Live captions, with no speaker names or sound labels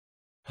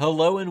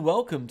Hello and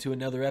welcome to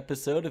another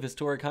episode of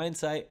Historic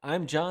Hindsight.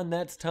 I'm John,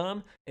 that's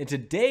Tom, and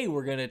today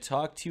we're going to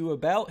talk to you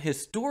about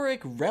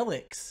historic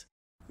relics.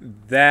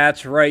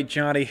 That's right,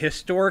 Johnny.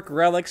 Historic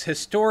relics,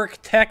 historic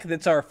tech.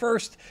 That's our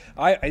first.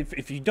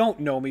 If you don't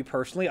know me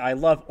personally, I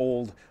love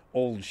old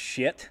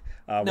shit.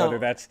 Whether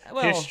that's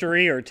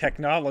history or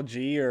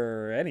technology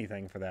or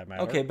anything for that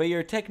matter. Okay, but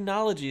your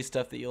technology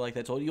stuff that you like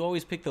that's old, you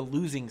always pick the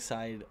losing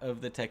side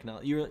of the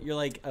technology. You're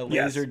like a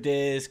laser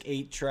disc,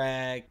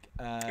 8-track,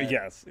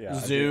 yes, yeah.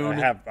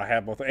 Zune. I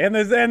have both. And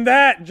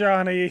that,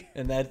 Johnny.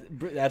 And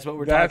that's what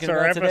we're talking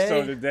about today. That's our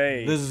episode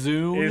today. The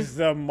Zune is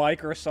the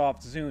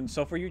Microsoft Zune.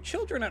 So for you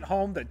children at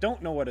home that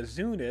don't know what a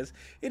Zune is,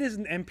 it is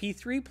an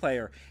MP3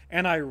 player.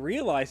 And I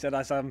realized that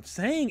as I'm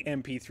saying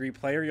MP3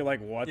 player, you're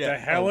like, what the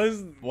hell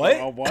is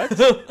what?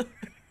 What?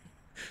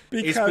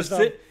 Because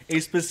a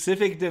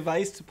specific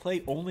device to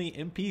play only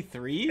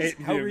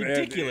MP3s? How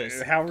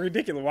ridiculous! How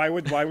ridiculous! Why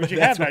would you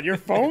have that? Your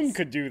phone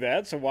could do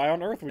that, so why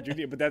on earth would you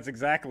do it? But that's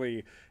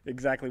exactly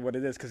what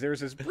it is. Because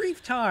there's this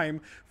brief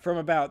time from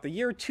about the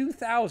year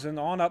 2000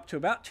 on up to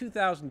about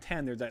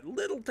 2010. There's that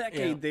little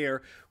decade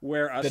there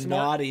where the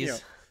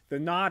naughties.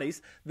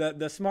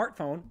 The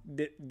smartphone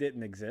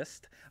didn't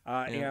exist,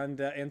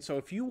 and so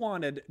if you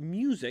wanted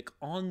music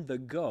on the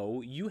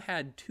go, you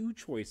had two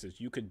choices.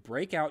 You could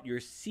break out your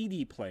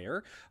CD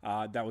player,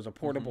 that was a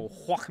portable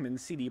Walkman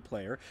CD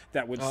player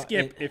that would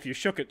skip if you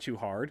shook it too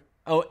hard.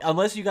 Oh,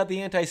 unless you got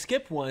the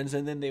anti-skip ones,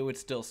 and then they would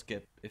still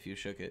skip if you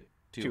shook it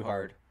too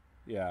hard.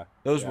 Yeah,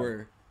 those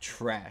were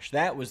trash.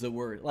 That was the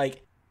word.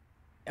 Like,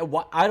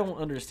 I don't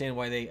understand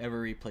why they ever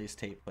replaced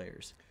tape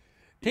players.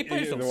 Tape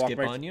players don't skip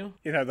on you.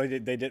 You know, they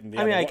didn't.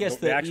 I mean, I guess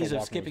the ease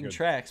of skipping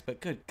tracks,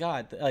 but good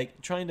God, like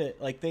trying to,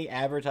 like, they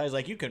advertise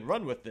like you can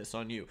run with this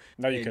on you.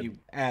 No, you couldn't. You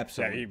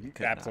absolutely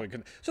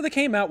couldn't. So they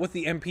came out with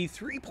the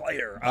MP3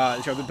 player.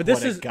 But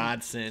this is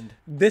godsend.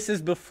 This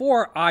is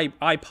before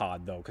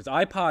iPod though, because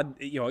iPod,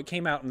 it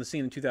came out in the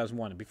scene in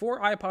 2001, and before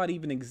iPod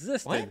even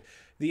existed.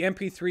 The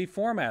MP3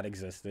 format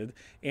existed,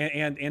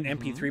 and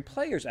MP3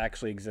 players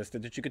actually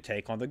existed that you could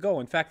take on the go.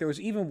 In fact, there was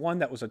even one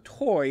that was a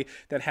toy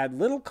that had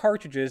little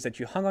cartridges that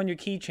you hung on your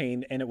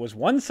keychain, and it was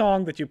one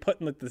song that you put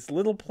in this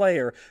little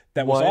player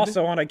that was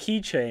also on a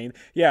keychain.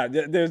 Yeah,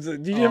 did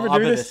you ever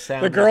do this?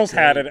 The girls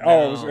had it. No.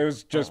 Oh, it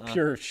was just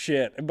pure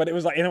shit. But it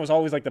was like, and it was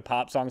always like the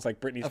pop songs like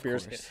Britney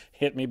Spears,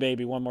 "Hit Me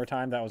Baby One More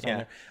Time." That was on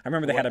there. I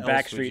remember they had a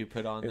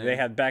Backstreet. They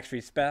had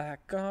Backstreet's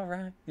 "Back All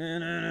Right,"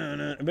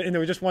 and there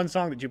was just one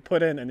song that you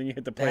put in, and then you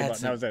hit the play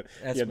button. That was it.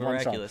 That's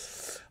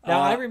miraculous.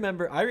 Now I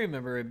remember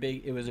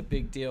it was a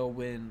big deal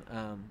when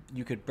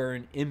you could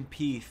burn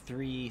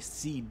MP3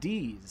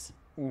 CDs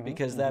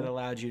because that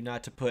allowed you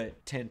not to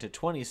put 10 to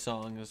 20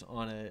 songs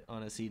on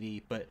a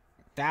CD, but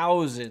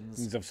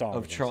thousands of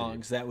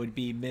songs that would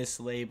be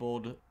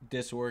mislabeled,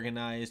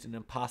 disorganized, and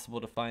impossible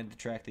to find the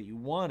track that you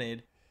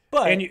wanted.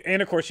 But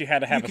and of course you had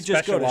to have a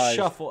specialized. You could just go to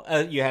shuffle.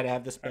 You had to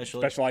have the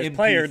specialized MP3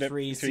 player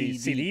to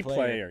CD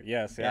player.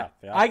 Yes, yeah.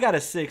 I got a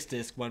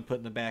 6-disc one put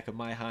in the back of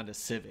my Honda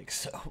Civic,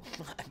 so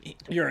I mean,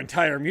 your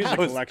entire music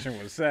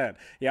collection was set.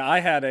 Yeah,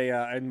 I had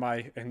in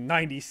my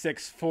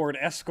 '96 Ford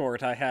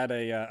Escort. I had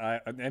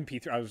an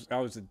MP3. I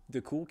was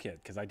the cool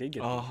kid because I did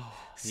get a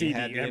CD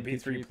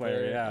MP3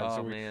 player. Yeah,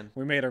 so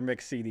we made our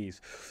mixed CDs.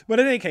 But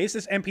in any case,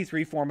 this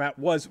MP3 format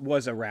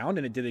was around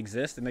and it did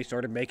exist, and they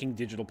started making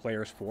digital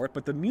players for it.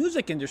 But the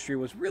music industry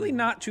was really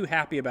not too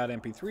happy about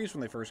MP3s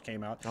when they first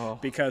came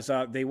out because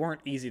they weren't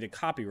easy to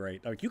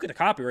copyright. Like, you could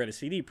copyright a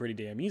CD pretty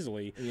damn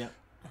easily,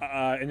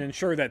 and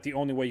ensure that the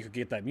only way you could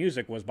get that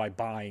music was by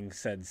buying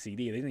said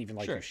CD. They didn't even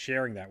like you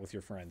sharing that with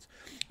your friends.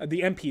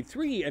 The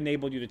MP3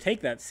 enabled you to take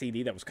that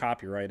CD that was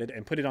copyrighted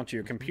and put it onto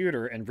your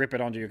computer and rip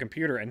it onto your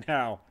computer, and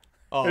now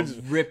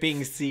ripping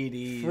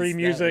CDs, free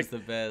music, that was the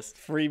best.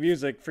 Free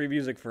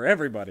music for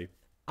everybody.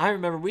 I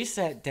remember we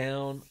sat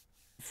down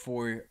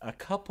for a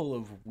couple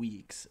of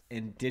weeks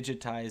and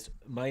digitized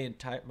my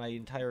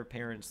entire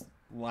parents'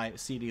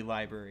 CD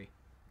library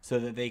so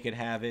that they could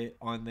have it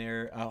on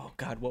their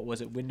what was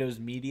it, Windows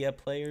Media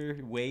Player,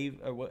 Wave,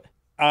 or what?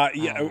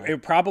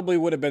 It probably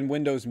would have been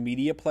Windows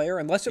Media Player,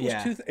 unless it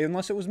was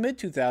unless it was mid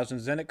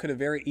 2000s. Then it could have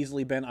very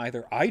easily been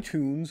either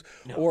iTunes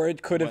or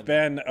it could have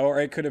been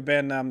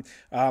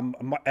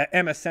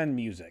MSN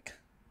Music.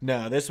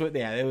 No, it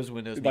was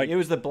Windows. It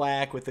was the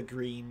black with the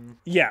green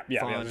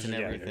font and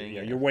everything.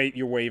 Your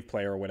wave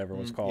player or whatever it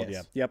was called.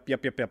 Yes. Yep.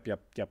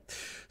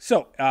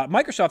 So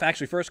Microsoft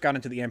actually first got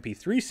into the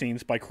MP3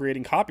 scenes by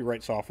creating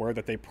copyright software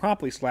that they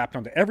promptly slapped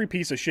onto every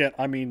piece of shit.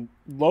 I mean,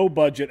 low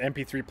budget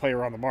MP3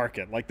 player on the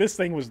market. Like, this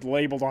thing was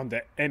labeled onto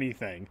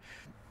anything.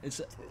 It's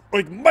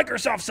like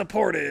Microsoft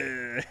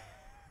supported.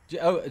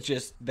 Oh,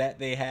 just that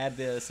they had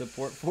the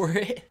support for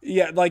it.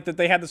 Yeah, like that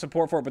they had the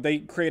support for it, but they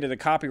created a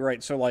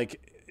copyright. So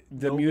like,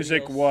 the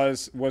music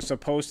was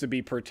supposed to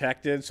be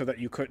protected so that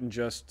you couldn't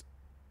just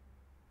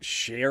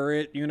share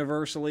it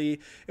universally.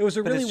 It was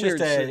a But really it's weird.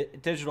 just a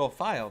digital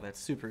file that's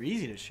super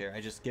easy to share.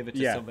 I just give it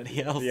to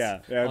somebody else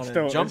on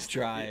a jump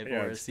drive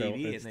or a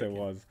CD. It still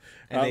was.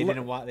 And they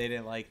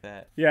didn't like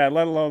that. Yeah,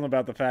 let alone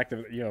about the fact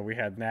that we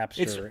had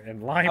Napster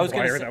and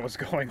LimeWire that was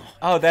going on.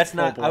 Oh, that's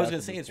not. I was going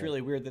to say it's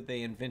really weird that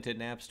they invented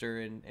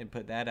Napster and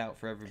put that out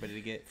for everybody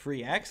to get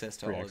free access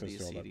to all of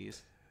these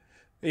CDs.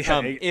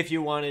 Yeah, if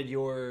you wanted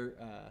your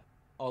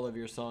all of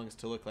your songs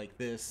to look like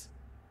this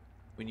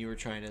when you were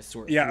trying to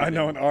sort. Yeah,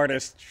 unknown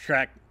artist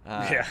track.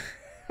 Yeah.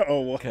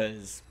 Oh,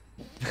 because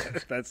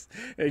that's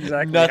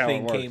exactly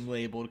nothing how it came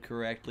labeled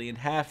correctly, and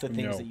half the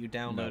things that you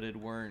downloaded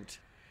weren't.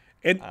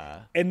 And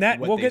that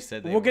we'll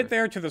get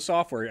there to the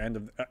software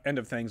end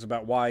of things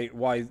about why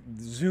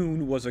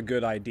Zune was a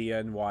good idea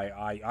and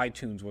why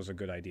iTunes was a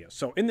good idea.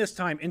 So in this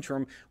time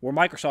interim, where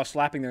Microsoft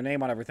slapping their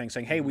name on everything,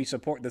 saying, "Hey, we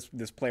support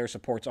this player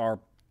supports our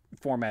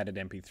formatted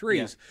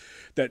MP3s,"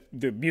 that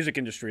the music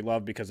industry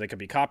loved because they could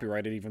be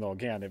copyrighted, even though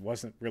again it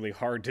wasn't really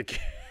hard to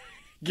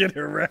get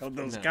around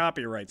those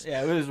copyrights.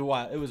 Yeah, it was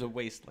wild. It was a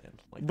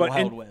wasteland, like the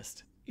Wild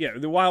West. Yeah,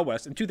 the Wild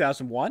West. In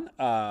 2001,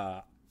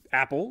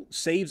 Apple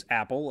saves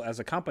Apple as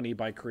a company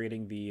by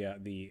creating the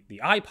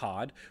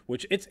iPod,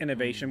 which its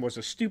innovation was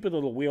a stupid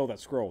little wheel that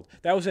scrolled.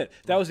 That was it.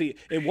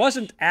 It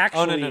wasn't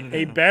actually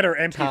a better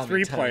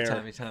MP3 player.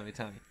 Tommy.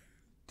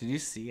 Did you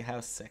see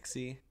how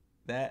sexy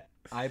that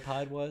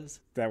iPod was?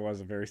 That was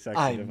a very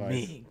sexy device. I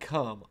mean,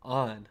 come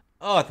on.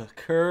 Oh, the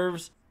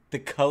curves, the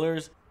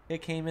colors.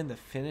 It came in the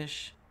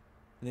finish.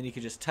 And then you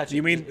could just touch it.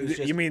 You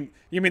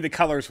mean the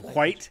color's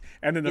white,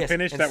 and then the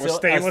finish that was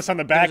stainless on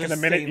the back, and the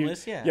minute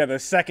the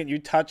second you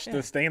touched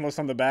the stainless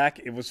on the back,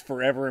 it was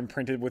forever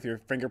imprinted with your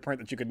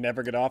fingerprint that you could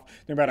never get off,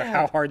 no matter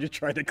how hard you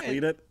tried to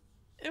clean it.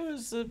 It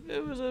was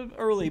an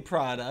early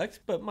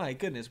product, but my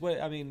goodness, what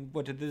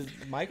did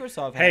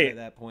Microsoft have at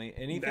that point?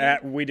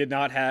 Anything? We did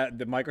not have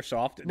the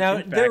Microsoft. Now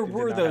there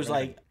were those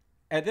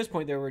at this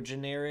point, there were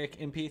generic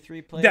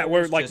MP3 players that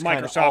were like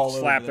Microsoft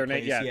slapped their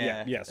name.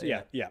 Yeah.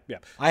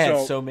 I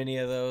had so many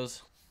of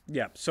those.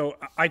 Yeah, so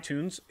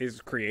iTunes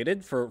is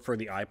created for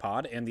the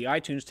iPod, and the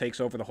iTunes takes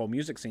over the whole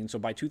music scene. So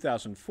by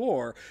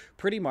 2004,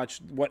 pretty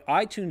much what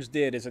iTunes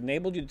did is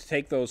enabled you to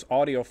take those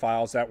audio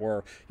files that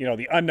were,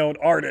 the unknown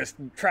artist,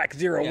 track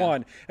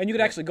 01, and you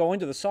could actually go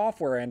into the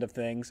software end of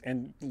things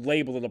and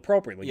label it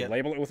appropriately. You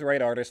label it with the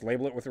right artist,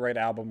 label it with the right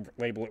album,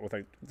 label it with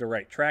the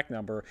right track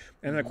number,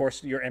 and then, of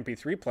course, your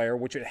MP3 player,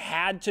 which it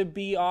had to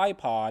be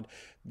iPod,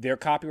 their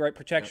copyright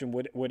protection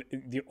would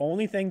the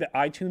only thing that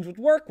iTunes would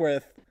work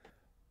with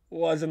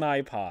was an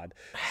iPod.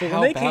 So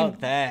when they came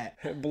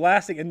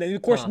blasting, and then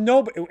of course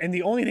nobody, and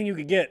the only thing you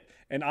could get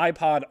an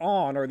iPod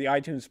on or the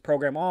iTunes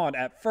program on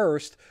at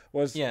first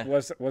was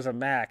a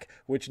Mac,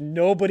 which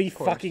nobody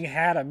fucking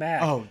had a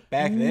Mac. Oh,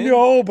 back then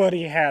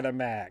nobody had a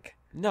Mac.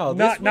 No,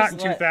 not in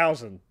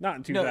 2000. Not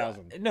in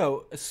 2000.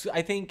 No,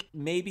 I think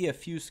maybe a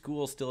few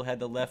schools still had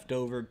the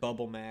leftover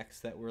bubble Macs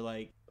that were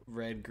like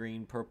red,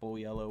 green, purple,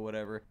 yellow,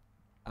 whatever.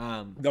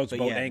 Those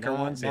boat anchor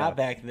ones. Not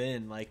back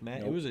then. Like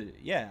Mac, it was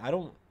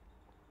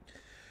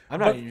I'm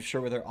not even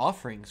sure what their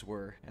offerings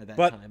were at that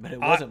time, but it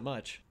wasn't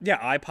much. Yeah,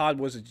 iPod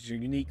was a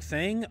unique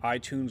thing.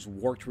 iTunes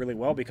worked really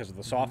well because of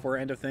the software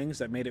end of things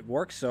that made it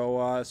work,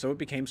 so it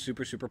became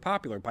super, super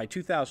popular. By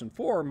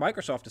 2004,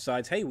 Microsoft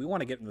decides, hey, we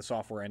want to get in the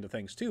software end of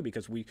things too,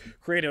 because we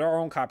created our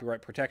own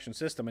copyright protection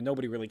system, and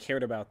nobody really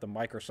cared about the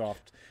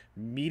Microsoft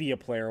Media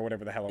Player or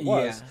whatever the hell it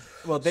was. Yeah.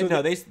 Well,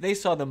 they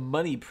saw the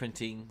money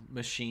printing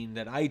machine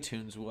that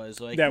iTunes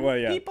was. Like,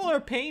 people are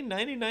paying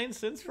 99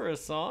 cents for a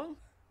song?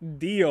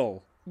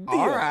 Deal.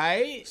 All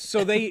right.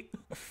 So they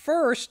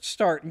first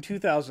start in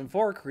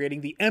 2004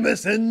 creating the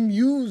MSN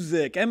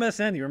Music.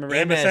 MSN, you remember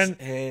MSN?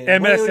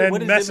 MSN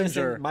what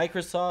Messenger.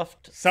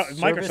 Microsoft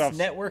Microsoft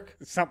Network?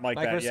 Something like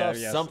Microsoft that.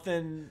 Yeah,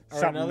 something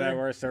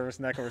network, service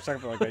network, or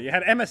something like that. You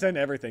had MSN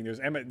everything.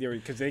 There's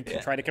because they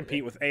tried to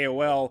compete with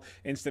AOL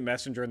Instant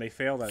Messenger and they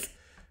failed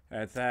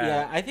at that.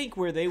 Yeah, I think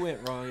where they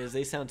went wrong is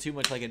they sound too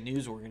much like a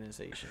news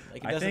organization.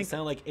 Like it doesn't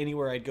sound like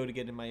anywhere I'd go to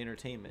get in my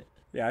entertainment.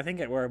 Yeah, I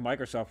think where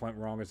Microsoft went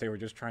wrong is they were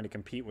just trying to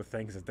compete with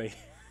things that they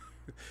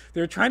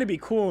were trying to be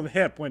cool and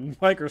hip when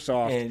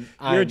Microsoft,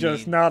 you're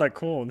just not a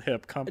cool and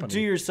hip company. Do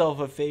yourself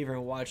a favor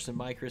and watch the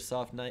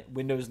Microsoft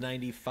Windows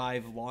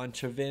 95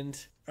 launch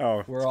event.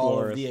 Oh, where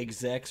all of the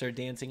execs are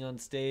dancing on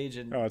stage,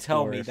 and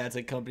tell me that's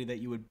a company that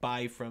you would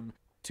buy from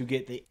to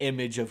get the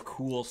image of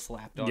cool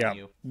slapped on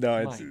you. No,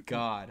 it's my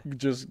God.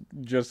 Just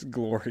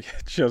glorious.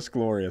 Just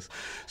glorious.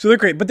 So they're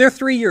great, but they're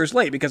 3 years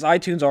late because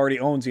iTunes already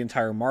owns the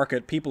entire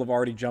market. People have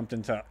already jumped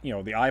into, the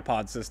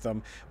iPod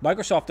system.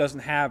 Microsoft doesn't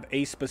have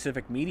a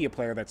specific media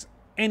player that's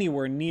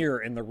anywhere near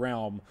in the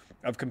realm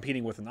of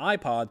competing with an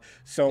iPod.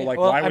 So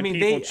why would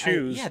people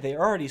choose?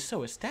 They're already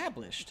so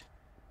established.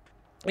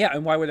 Yeah,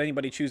 and why would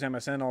anybody choose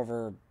MSN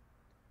over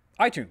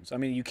iTunes? I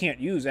mean, you can't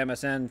use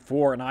MSN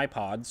for an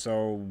iPod,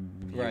 so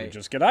you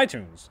just get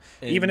iTunes.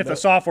 And even if the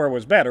software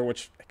was better,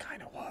 which it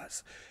kind of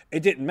was,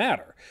 it didn't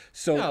matter.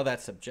 So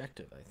that's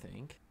subjective, I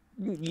think.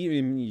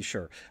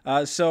 Sure.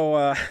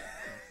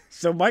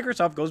 So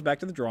Microsoft goes back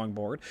to the drawing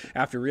board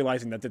after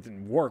realizing that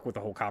didn't work with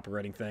the whole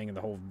copywriting thing and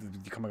the whole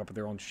coming up with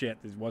their own shit.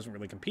 It wasn't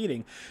really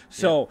competing.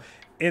 So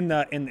in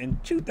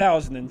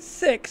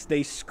 2006,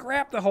 they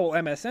scrapped the whole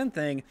MSN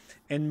thing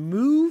and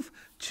moved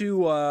to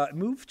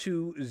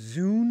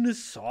Zune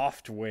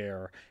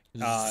software.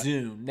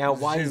 Zune. Now,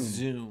 why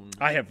Zune?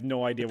 I have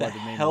no idea why the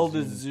name. What the hell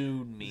is does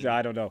Zune mean?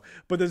 I don't know.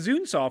 But the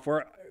Zune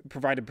software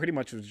provided pretty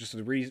much was just a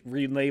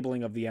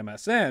relabeling of the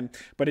MSN,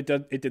 but it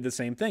did the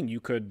same thing.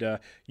 You could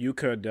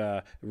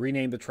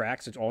rename the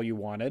tracks. It's all you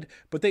wanted.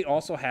 But they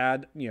also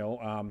had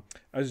a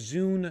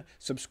Zune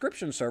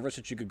subscription service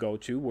that you could go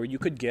to where you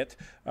could get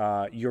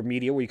your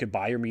media, where you could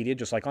buy your media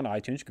just like on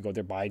iTunes. You could go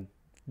there buy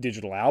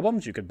digital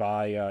albums. You could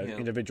buy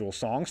individual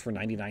songs for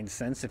 99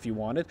 cents if you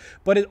wanted.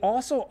 But it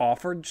also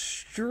offered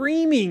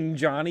streaming,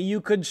 Johnny. You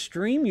could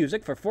stream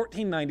music for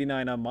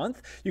 $14.99 a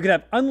month. You could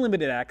have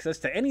unlimited access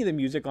to any of the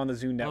music on the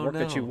Zune network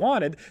that you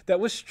wanted that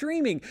was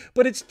streaming.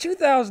 But it's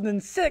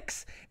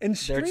 2006 and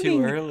streaming. They're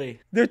too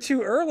early. They're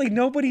too early.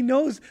 Nobody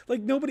knows.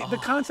 The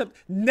concept,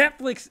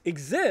 Netflix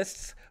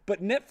exists,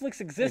 but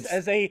Netflix exists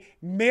as a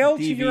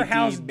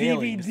mail-to-your-house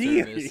DVD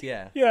service,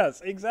 yeah.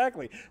 Yes,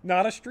 exactly.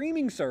 Not a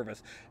streaming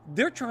service.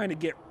 They're trying to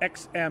get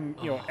XM,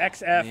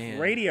 XF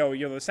radio,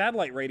 the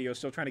satellite radio is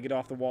still trying to get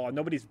off the wall, and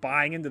nobody's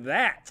buying into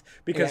that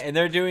because. And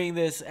they're doing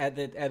this at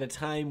a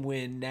time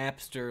when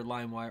Napster,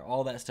 LimeWire,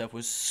 all that stuff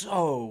was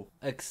so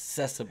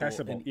accessible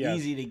and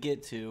easy to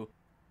get to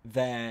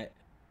that.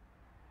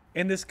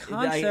 And this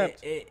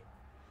concept.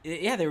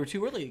 They were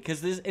too early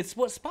because it's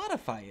what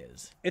Spotify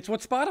is. It's what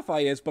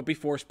Spotify is, but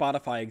before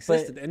Spotify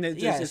existed, and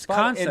this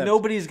concept. And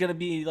nobody's gonna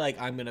be like,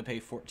 I'm gonna pay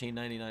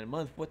 $14.99 a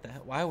month. What the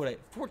hell? Why would I?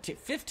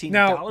 $15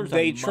 now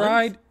they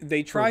tried. Month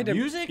they tried to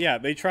music. Yeah,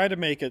 they tried to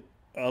make it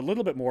a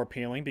little bit more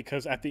appealing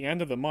because at the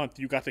end of the month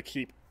you got to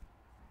keep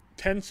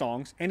 10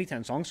 songs, any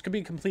 10 songs, could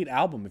be a complete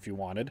album if you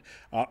wanted,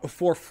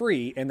 for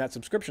free in that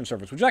subscription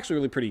service, which is actually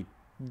really pretty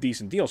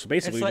decent deal. So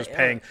basically, you're just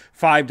paying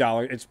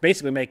 $5. It's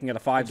basically making it a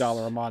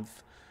 $5 a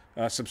month.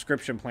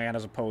 Subscription plan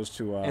as opposed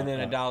to and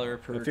then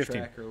 $1 per 15.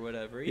 track or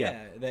whatever.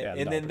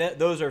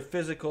 Those are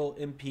physical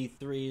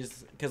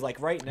MP3s because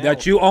like right now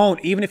that you own,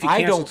 even if you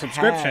cancel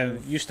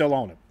subscription, you still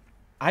own it.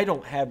 I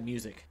don't have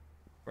music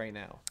right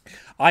now.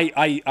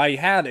 I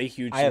had a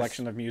huge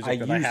selection of music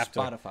that I have to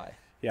Spotify.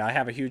 Yeah, I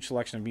have a huge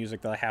selection of music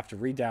that I have to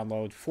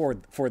re-download for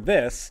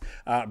this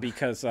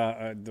because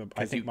I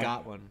think you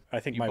got one.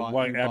 I think I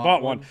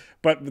bought one,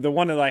 but the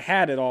one that I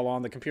had it all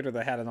on, the computer that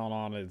I had it all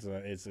on is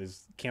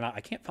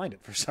I can't find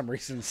it for some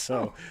reason.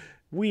 So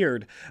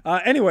weird.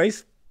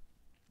 Anyways.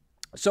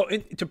 So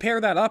to pair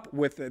that up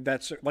with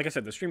that, like I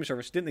said, the streaming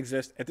service didn't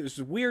exist at this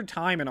weird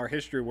time in our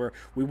history where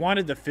we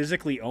wanted to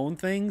physically own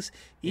things,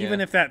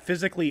 even if that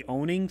physically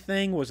owning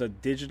thing was a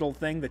digital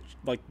thing that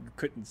like you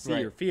couldn't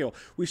see or feel.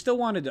 We still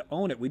wanted to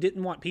own it. We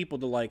didn't want people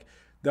to like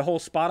the whole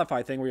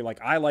Spotify thing where you're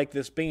like, I like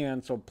this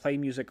band, so play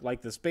music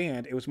like this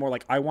band. It was more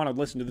like I want to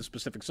listen to this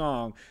specific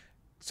song.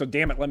 So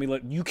damn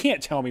it, you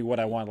can't tell me what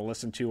I want to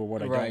listen to or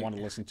what I don't want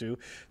to listen to.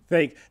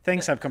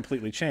 Things have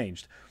completely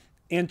changed.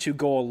 And to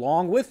go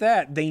along with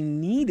that, they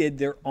needed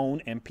their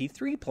own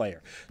MP3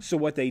 player. So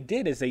what they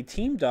did is they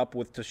teamed up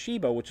with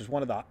Toshiba, which is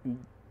one of the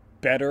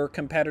better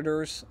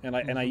competitors, and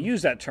I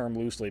use that term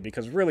loosely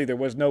because really there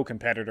was no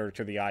competitor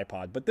to the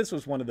iPod, but this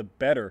was one of the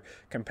better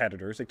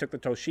competitors. They took the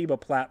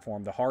Toshiba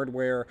platform, the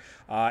hardware,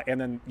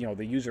 and then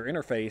the user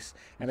interface,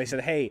 and they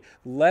said, hey,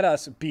 let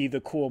us be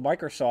the cool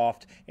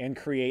Microsoft and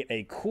create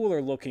a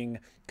cooler looking,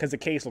 because the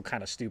case looked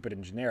kind of stupid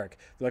and generic.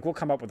 They're like, we'll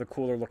come up with a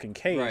cooler looking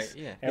case. Right,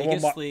 yeah. And make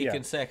it sleek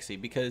and sexy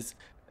because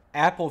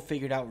Apple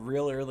figured out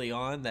real early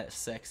on that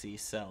sexy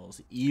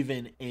sells,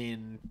 even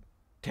in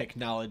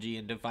technology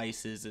and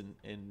devices and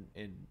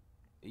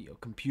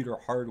computer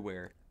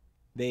hardware.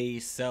 They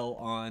sell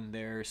on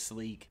their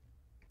sleek,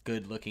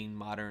 good-looking,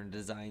 modern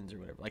designs or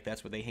whatever. Like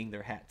that's what they hang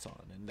their hats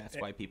on, and that's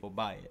why people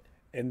buy it.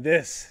 And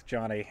this,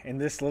 Johnny, in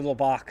this little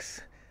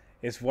box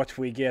is what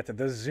we get. The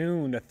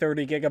Zune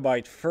 30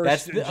 gigabyte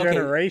first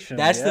generation.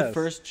 That's the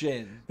first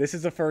gen. This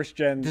is the first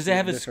gen. Does it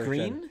have a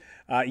screen?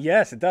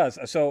 Yes, it does.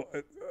 So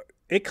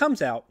it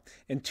comes out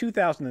in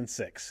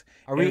 2006.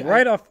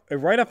 Right off the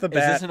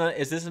bat?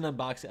 Is this an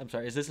unboxing? I'm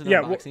sorry. Is this an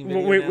unboxing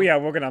video?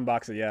 We're gonna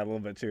unbox it. Yeah, a little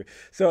bit too.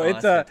 So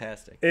it's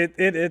fantastic.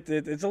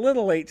 It's a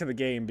little late to the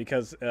game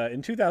because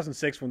in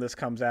 2006 when this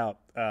comes out,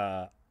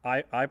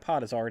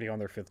 iPod is already on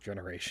their fifth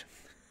generation.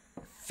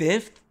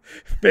 Fifth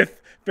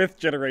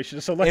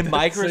generation. So and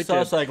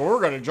Microsoft's like, we're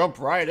going to jump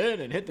right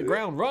in and hit the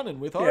ground running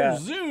with our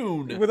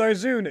Zune. With our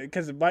Zune,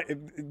 because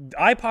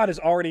iPod is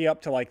already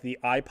up to like the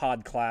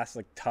iPod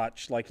Classic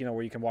Touch, like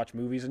where you can watch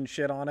movies and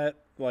shit on it.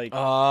 Like,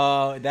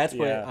 that's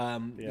what.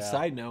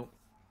 Side note,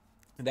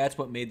 that's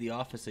what made The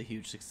Office a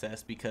huge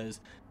success because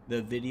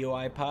the video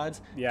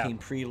iPods came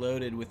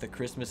preloaded with a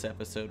Christmas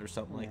episode or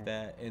something like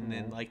that, and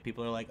then like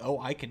people are like, oh,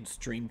 I can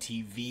stream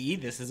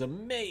TV. This is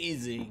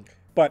amazing.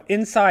 But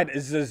inside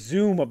is the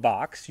Zoom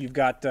box. You've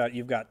got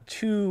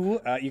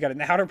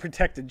an outer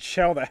protected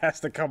shell that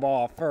has to come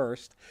off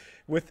first,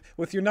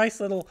 with your nice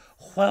little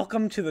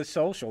welcome to the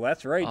social.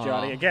 That's right,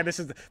 Johnny. Again,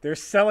 they're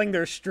selling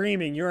their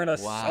streaming. You're in a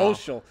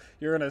social.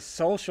 You're in a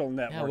social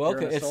network. Yeah,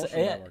 welcome. You're in a social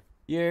network.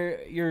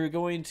 You're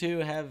going to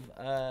have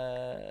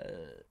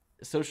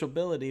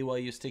sociability while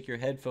you stick your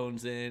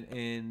headphones in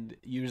and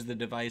use the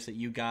device that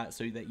you got,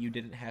 so that you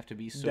didn't have to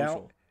be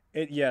social.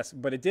 Yes,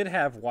 but it did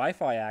have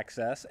Wi-Fi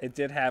access. It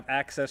did have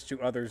access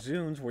to other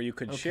Zunes where you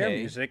could share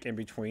music in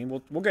between.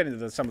 We'll get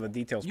into some of the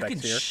details specs here.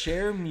 You can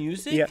share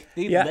music? Yeah.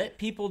 They let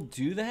people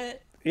do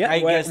that? Yeah.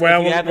 I guess if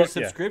you have a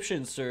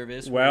subscription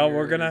service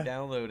we're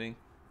downloading.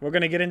 We're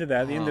gonna get into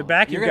that. In the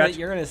back, you're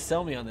gonna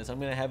sell me on this. I'm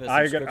gonna have a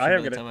subscription by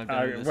the time I'm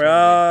done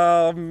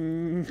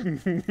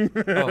with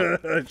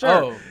this.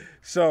 Sure.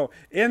 So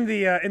in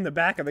the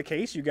back of the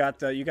case, you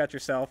got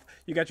yourself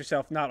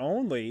not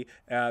only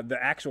the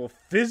actual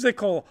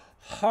physical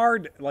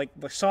hard, like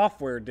the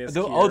software disc.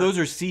 Those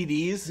are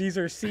CDs. These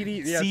are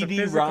CDs. Yeah,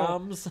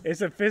 CD-ROMs.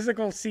 It's a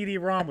physical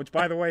CD-ROM, which,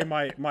 by the way,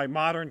 my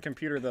modern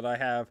computer that I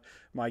have,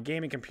 my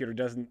gaming computer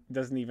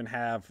doesn't even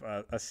have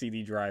a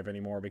CD drive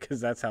anymore, because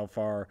that's how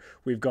far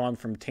we've gone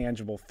from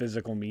tangible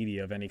physical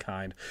media of any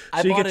kind.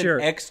 I bought an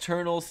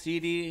external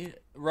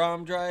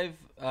CD-ROM drive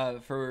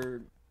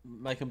for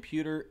my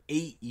computer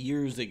 8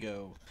 years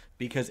ago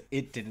because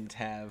it didn't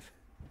have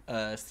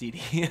a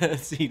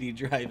CD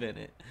drive in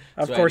it.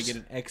 So I had to get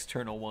an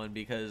external one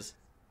because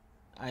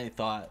I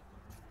thought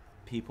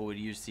people would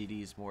use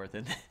CDs more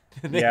than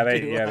they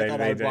definitely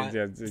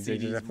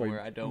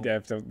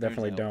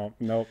don't.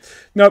 Nope.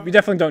 You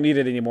definitely don't need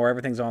it anymore.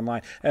 Everything's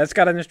online. It's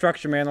got an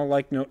instruction manual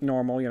like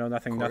normal.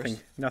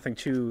 Nothing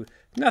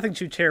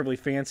too terribly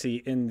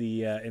fancy in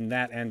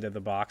that end of the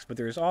box. But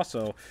there's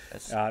also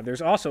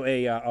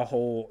a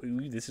whole.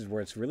 This is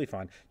where it's really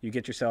fun. You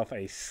get yourself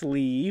a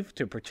sleeve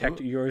to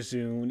protect your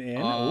Zune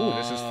in.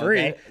 This is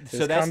free.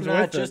 So that's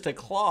not just a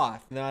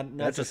cloth, not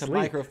just a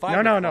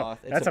microfiber. No.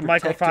 That's a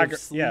microfiber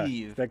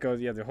sleeve. Yeah, that goes.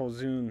 Yeah, the whole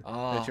Zune.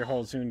 That your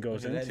whole Zune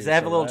goes into. Does it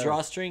have a little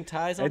drawstring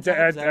ties on top?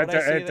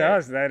 It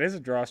does. That is a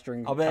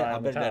drawstring. I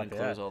bet it doesn't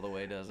close all the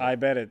way, does it? I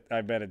bet it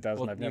doesn't.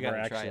 Well, I've never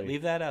actually. Try it.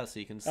 Leave that out so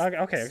you can.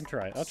 Okay, I can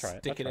try it. I'll try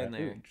it. Stick it in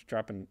there. Ooh,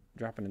 dropping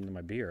into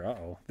my beer.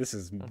 This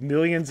is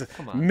millions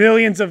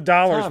of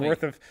dollars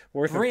worth of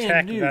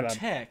tech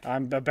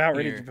I'm about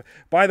ready to.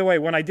 By the way,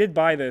 when I did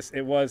buy this,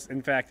 it was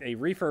in fact a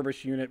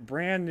refurbished unit,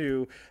 brand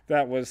new,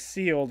 that was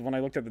sealed when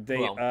I looked at the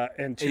date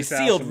in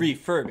 2000. Sealed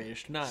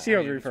refurbished, not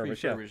sealed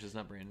refurbished. Refurbished is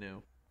not brand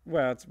new.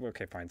 Well, it's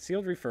okay, fine.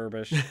 Sealed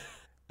refurbished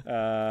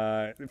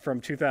from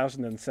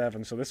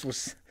 2007. So this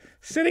was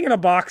sitting in a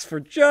box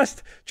for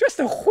just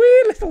a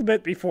wee little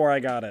bit before I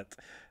got it.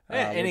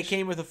 And it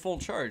came with a full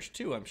charge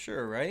too, I'm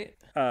sure, right?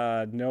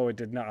 No, it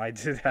did not. I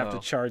did have to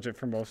charge it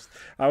for most.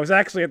 I was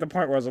actually at the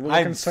point where I was a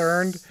little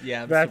concerned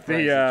that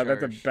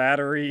the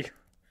battery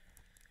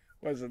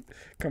wasn't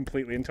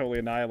completely and totally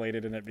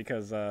annihilated in it,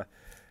 because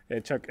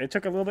it took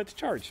a little bit to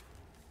charge.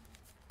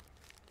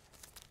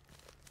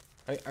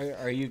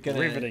 Are you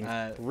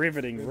gonna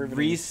riveting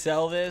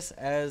resell this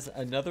as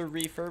another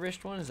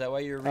refurbished one? Is that why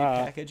you're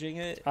repackaging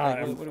it?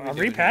 I'm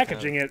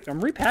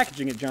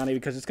repackaging it, Johnny,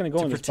 because it's going to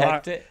go in this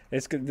box.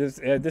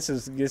 This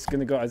is going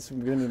to go. It's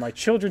going to be my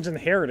children's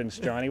inheritance,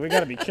 Johnny. We got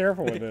to be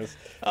careful with this.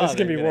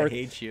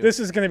 This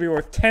is going to be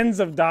worth tens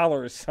of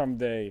dollars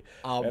someday.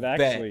 I'll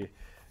bet.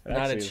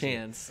 Not a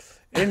chance.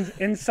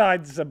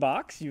 Inside the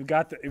box,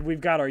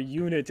 we've got our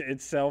unit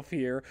itself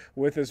here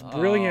with this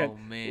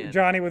brilliant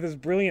Johnny, with this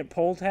brilliant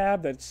pull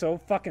tab that's so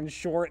fucking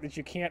short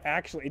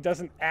that it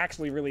doesn't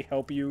actually really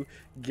help you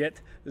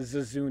get the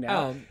Zune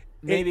out.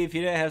 Maybe if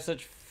you didn't have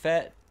such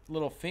fat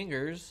little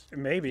fingers,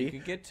 maybe you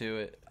could get to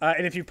it.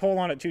 And if you pull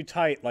on it too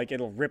tight, like,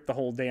 it'll rip the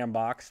whole damn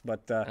box.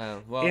 But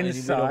inside, and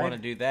you don't want to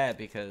do that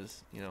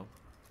because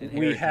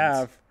we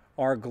have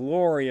our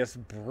glorious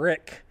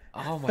brick.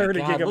 Oh my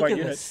 30 God! gigabyte Look at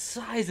unit. the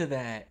size of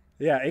that.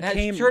 Yeah, it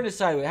came. Turn it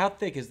sideways. How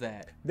thick is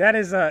that? That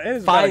is it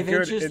is 5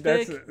 inches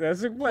thick.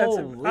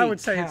 I would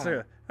say it's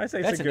a. That's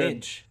an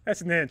inch.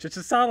 That's an inch. It's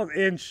a solid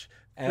inch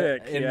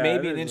thick, and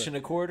maybe an inch and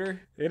a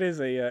quarter. It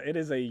is a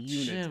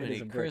unit.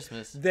 Jiminy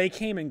Christmas. They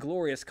came in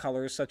glorious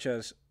colors such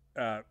as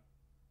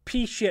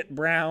pea shit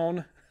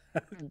brown.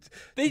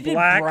 They did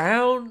black.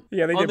 brown.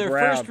 Yeah, they did on their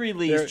brown. First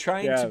release,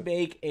 trying to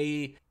make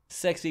a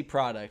sexy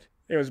product.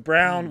 It was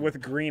brown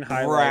with green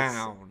highlights.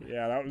 Brown.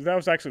 Yeah, that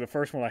was actually the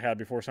first one I had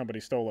before somebody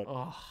stole it.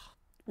 Oh.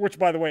 Which,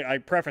 by the way, I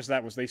preface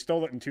that was they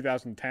stole it in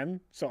 2010,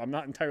 so I'm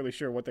not entirely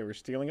sure what they were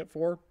stealing it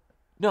for.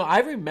 No,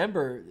 I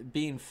remember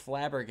being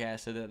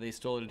flabbergasted that they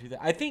stole it in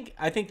 2000. I think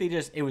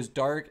it was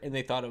dark and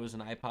they thought it was an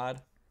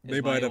iPod.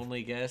 Is my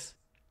only guess.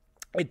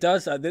 It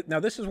does. Now,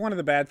 this is one of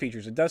the bad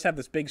features. It does have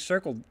this big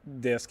circle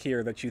disc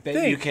here that you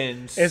think you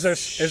can is a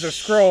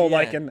scroll. Shit.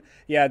 Like it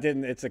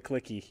didn't. It's a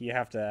clicky. You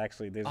have to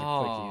actually. There's a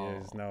clicky.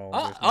 There's no.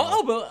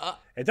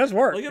 It does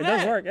work. Look at it that.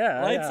 does work.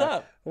 Yeah. Lights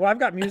up. Well, I've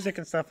got music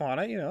and stuff on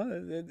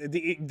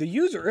it. The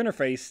user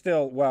interface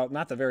still. Well,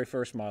 not the very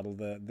first model.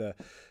 The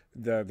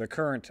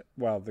current.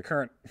 Well,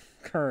 the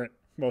current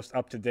most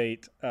up to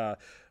date.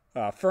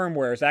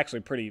 firmware is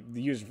actually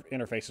the user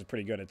interface is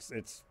pretty good. It's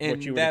and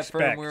what you would expect.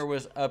 That firmware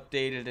was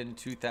updated in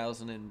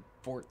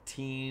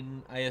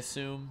 2014, I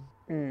assume.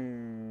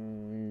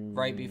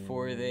 Right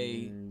before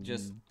they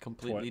just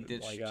completely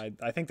ditched. Like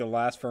I think the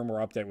last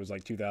firmware update was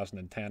like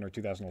 2010 or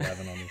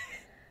 2011 on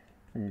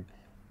the.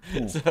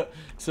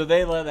 So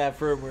they let that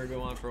firmware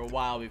go on for a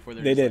while before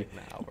they did.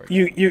 Like, nah,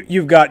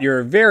 you've got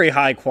your very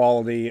high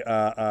quality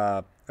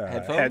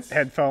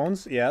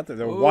headphones. Yeah,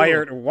 they're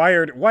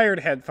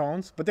wired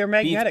headphones, but they're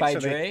magnetic. Beats by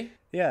Dre?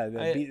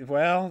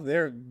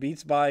 They're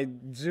Beats by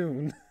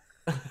Zune.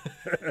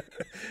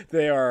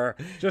 They are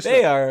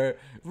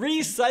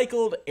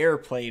recycled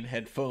airplane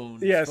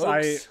headphones. Yes,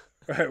 folks.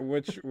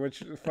 which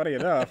funny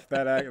enough,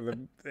 that the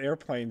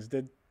airplanes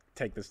did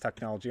take this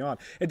technology on.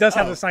 It does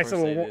have this nice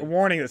little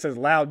warning that says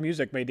loud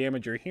music may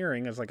damage your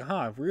hearing. It's like,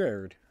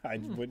 weird. I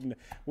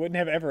wouldn't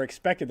have ever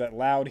expected that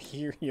loud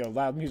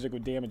music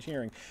would damage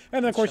hearing.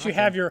 And then of course you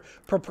have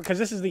because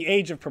this is the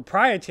age of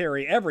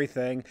proprietary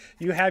everything.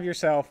 You have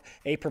yourself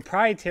a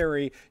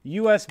proprietary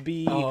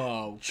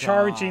USB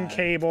charging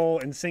cable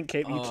and sync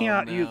cable. You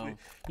can't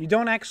you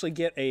don't actually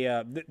get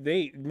a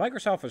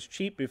Microsoft was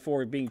cheap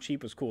before being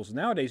cheap was cool. So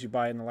nowadays you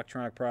buy an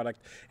electronic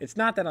product, it's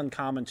not that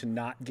uncommon to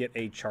not get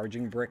a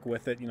charging brick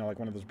with it, like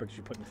one of those bricks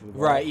you put into the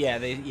wall. Right,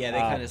 they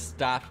kind of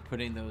stopped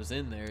putting those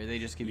in there. They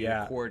just give you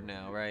a cord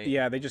now, right?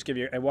 Yeah, they just give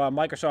you. Well,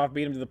 Microsoft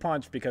beat them to the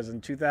punch because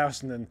in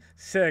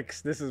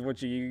 2006, this is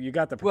what you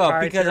got the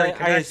proprietary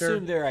connector. I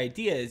assume their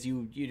idea is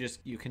you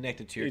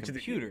connect it to your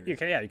computer. You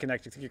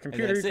connect it to your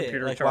computer. And that's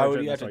computer it. Like, why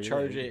would you have to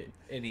charge it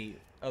any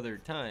other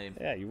time?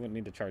 Yeah, you wouldn't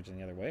need to charge it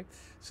any other way.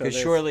 Because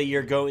surely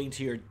you're going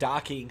to your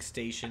docking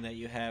station that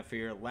you have for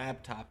your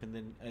laptop and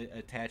then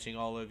attaching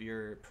all of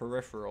your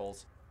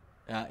peripherals,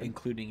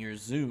 including your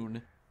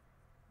Zune,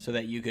 so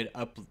that you could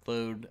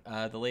upload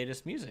the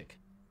latest music.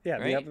 Yeah,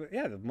 right?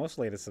 the most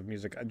latest of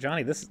music.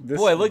 Johnny, this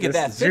boy, look at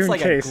that. Fits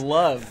like a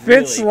glove.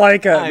 Fits really.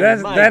 like a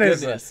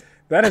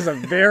that is a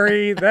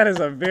very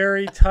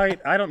tight.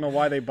 I don't know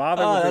why they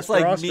bothered with this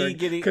drawstring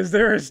because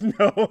there is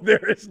no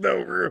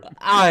room.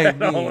 I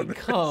mean,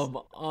 come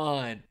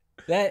on.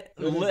 That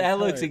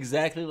looks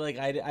exactly like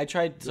I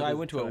tried. So I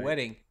went to a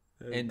wedding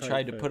and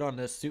tried to put on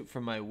a suit for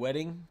my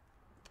wedding,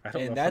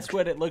 and that's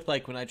what it looked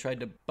like when I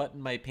tried to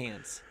button my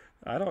pants.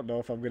 I don't know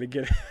if I'm gonna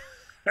get it.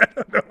 I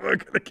don't know if I'm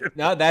gonna get it.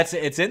 No,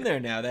 it's in there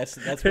now. That's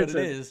what it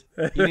is.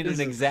 You need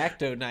an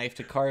X-Acto knife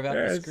to carve out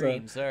the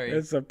screen. Sorry.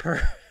 It's a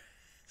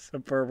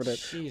permanent.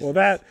 Jesus.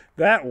 Well,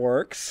 that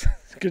works.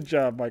 Good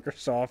job,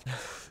 Microsoft.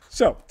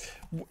 So,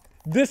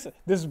 this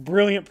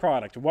brilliant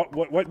product.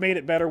 What made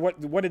it better? What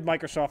did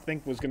Microsoft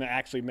think was going to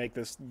actually make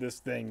this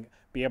thing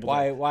be able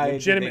to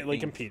legitimately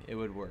compete? It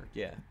would work.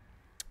 Yeah.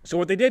 So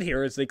what they did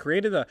here is they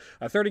created a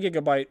 30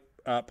 gigabyte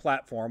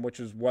platform, which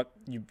is what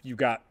you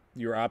got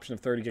your option of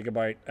 30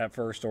 gigabyte at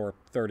first or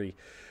 30.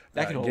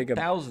 That can hold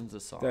thousands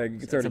of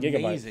songs. 30 gigabytes,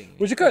 amazing.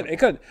 Which it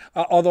could.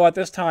 Although at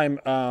this time,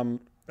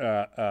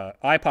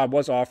 iPod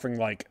was offering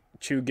like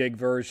 2 gig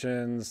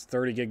versions,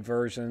 30 gig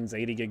versions,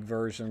 80 gig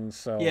versions.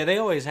 So yeah, they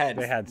always had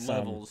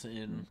levels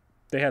in.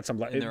 They had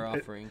some in their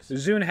offerings.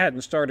 Zune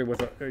hadn't started with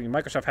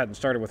Microsoft hadn't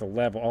started with a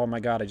level. Oh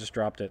my God, I just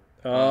dropped it.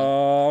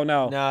 Oh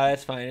no. No,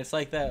 it's fine. It's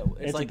like that.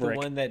 It's like the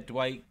one that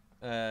Dwight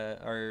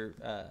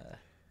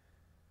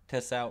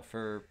tests out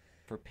for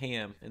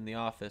Pam in the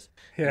office.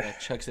 Yeah.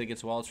 He, chucks it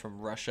against walls from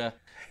Russia.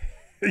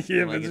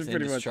 Yeah, like it's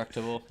pretty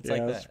indestructible. Much. It's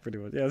like that.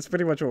 That's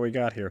pretty much what we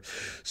got here.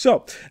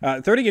 So,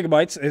 30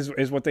 gigabytes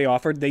is what they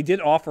offered. They did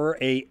offer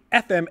a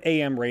FM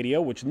AM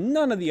radio, which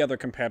none of the other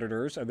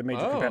competitors, the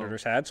major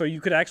competitors, had. So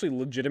you could actually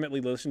legitimately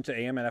listen to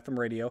AM and FM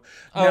radio.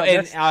 Now,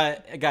 and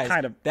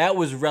guys, that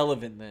was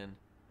relevant then.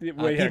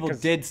 People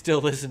did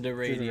still listen to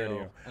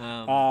radio.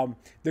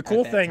 The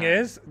cool thing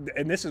is,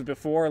 and this is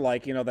before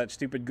that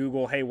stupid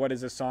Google, hey, what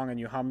is this song? And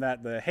you hum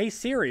that, hey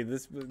Siri,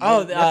 what's this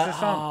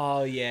song?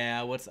 Oh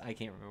yeah, I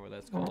can't remember what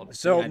that's called.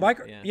 So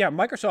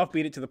Microsoft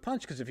beat it to the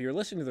punch because if you're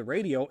listening to the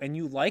radio and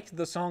you liked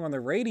the song on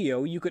the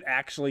radio, you could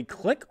actually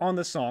click on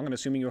the song, and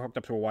assuming you're hooked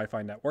up to a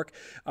Wi-Fi network,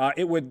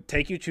 it would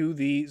take you to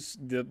the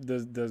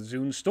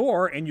Zune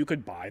store, and you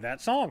could buy that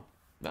song.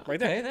 Right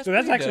there.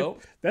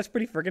 That's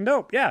pretty freaking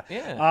dope. Yeah.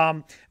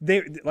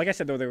 They, like I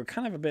said though, they were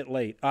kind of a bit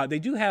late. They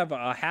do have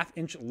a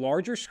half-inch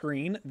larger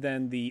screen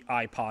than the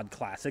iPod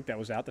Classic that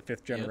was out, the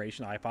 5th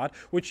generation iPod,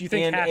 which you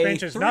think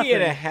half-inch is nothing.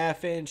 And a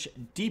 3.5-inch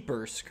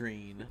deeper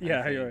screen.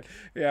 Yeah.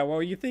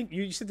 Well, you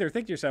sit there and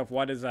think to yourself,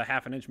 why does a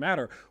half an inch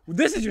matter? Well,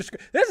 this is your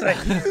screen. This is a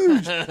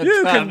huge.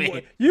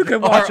 You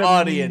can watch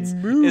our audience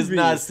is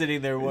not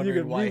sitting there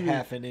wondering why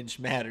half an inch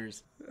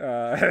matters.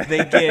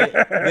 They get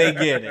it. They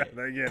get it.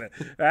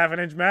 Half an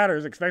inch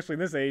matters, especially in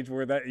this age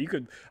where that you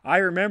could. I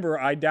remember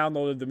I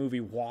downloaded the movie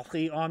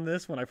WALL-E on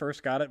this when I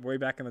first got it way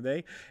back in the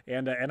day,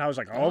 and I was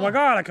like, oh my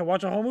God, I could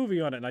watch a whole movie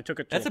on it, and I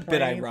took it to That's a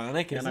bit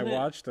ironic, isn't it? And I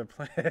watched the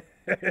plane.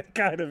 It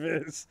kind of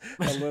is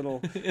a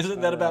little. Isn't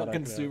that about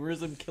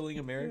consumerism killing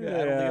America?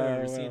 I don't think I've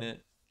ever seen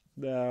it.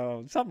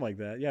 No, something like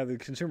that. Yeah, the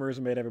consumerism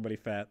made everybody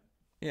fat.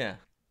 Yeah.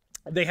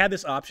 They had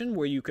this option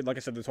where you could, like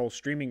I said, this whole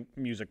streaming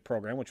music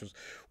program, which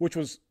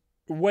was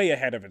way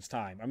ahead of its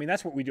time. I mean,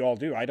 that's what we all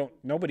do.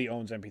 Nobody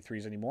owns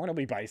MP3s anymore.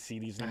 Nobody buys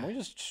CDs anymore. You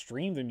just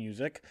stream the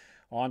music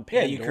on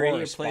Pandora, you create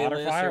your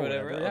Spotify, playlist or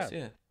whatever else.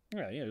 Yeah.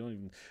 Yeah.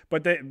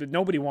 But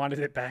nobody wanted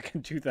it back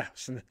in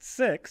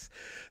 2006.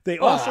 They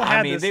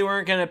they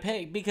weren't gonna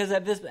pay because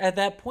at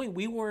that point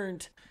we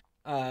weren't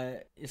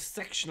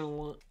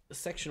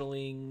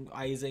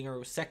sectionalizing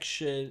or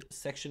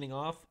sectioning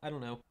off. I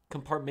don't know,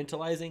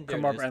 compartmentalizing.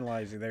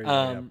 There you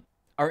go.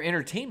 Our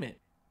entertainment.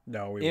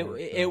 No,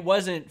 it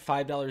wasn't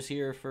 $5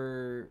 here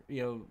for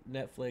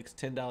Netflix,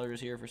 $10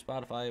 here for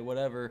Spotify,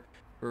 whatever,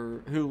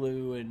 for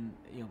Hulu, and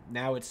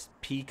now it's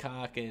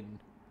Peacock and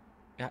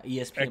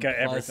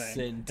ESPN Plus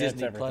and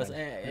Disney Plus.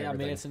 I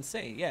mean, it's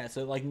insane. Yeah,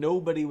 so like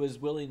nobody was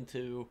willing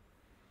to.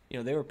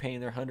 They were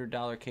paying their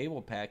 $100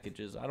 cable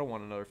packages. I don't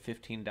want another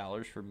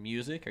 $15 for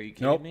music. Are you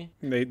kidding me?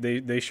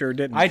 They sure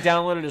didn't. I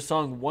downloaded a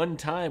song one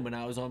time when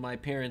I was on my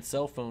parents'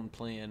 cell phone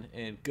plan,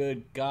 and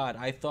good God,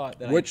 I thought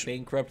that I'd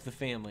bankrupt the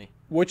family.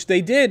 Which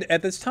they did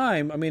at this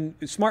time. I mean,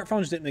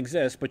 smartphones didn't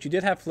exist, but you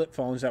did have flip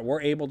phones that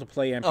were able to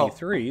play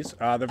MP3s.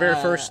 The very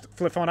first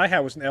flip phone I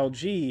had was an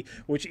LG,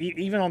 which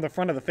even on the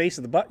front of the face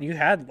of the button, you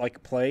had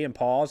like play and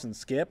pause and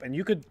skip, and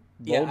you could.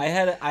 Yeah,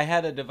 I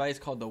had a device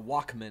called the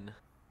Walkman.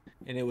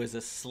 And it was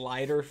a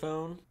slider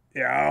phone.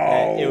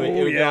 Yeah, it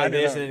would go like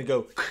this, and then it'd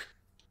go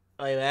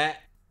like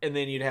that, and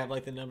then you'd have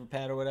like the number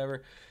pad or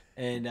whatever,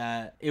 and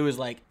it was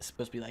like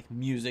supposed to be like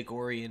music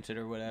oriented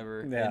or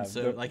whatever. Yeah, and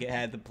so like it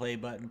had the play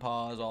button,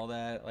 pause, all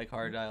that, like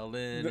hard dialed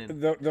in.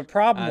 The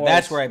problem was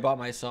that's where I bought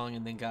my song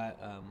and then got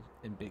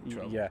in big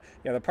trouble. Yeah.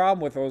 The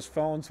problem with those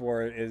phones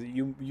is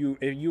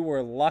you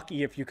were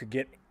lucky if you could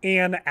get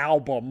an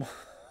album.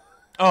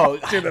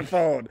 To the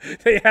phone.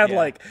 They had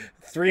like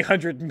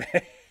 300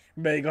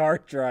 meg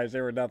hard drives.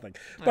 They were nothing.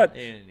 But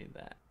you didn't need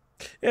that.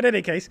 In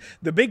any case,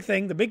 the big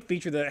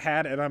feature that it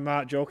had, and I'm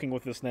not joking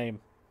with this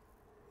name,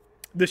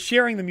 the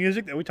sharing the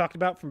music that we talked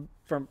about from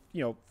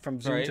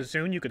Zune to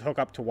Zune, you could hook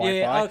up to Wi-Fi.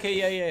 Yeah,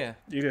 okay, yeah.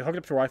 You could hook it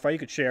up to Wi-Fi. You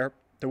could share.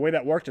 The way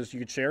that worked is you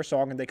could share a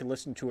song and they could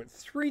listen to it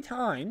 3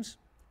 times.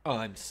 Oh,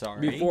 I'm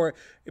sorry. Before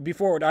it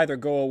would either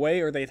go away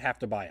or they'd have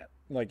to buy it.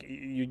 Like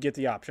you'd get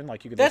the option.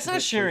 Like you could. That's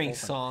not sharing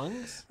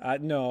songs.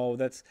 No,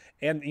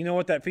 and you know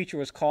what that feature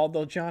was called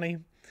though, Johnny?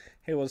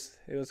 It was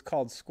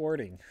called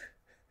squirting.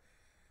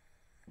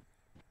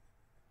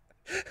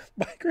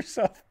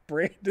 Microsoft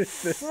branded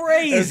this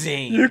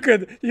phrasing.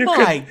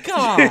 My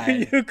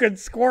God! You could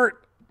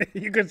squirt.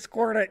 You could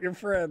squirt at your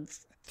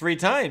friends 3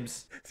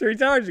 times. 3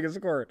 times you could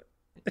squirt.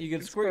 You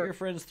could squirt your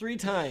friends 3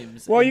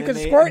 times. Well, you could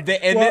squirt,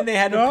 then they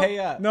had to pay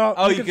up. No,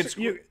 you could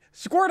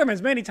squirt them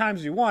as many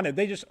times as you wanted.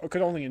 They just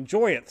could only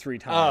enjoy it 3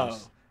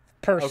 times.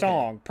 Per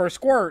song. Per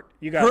squirt,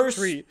 you got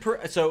 3.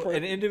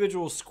 An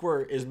individual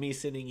squirt is me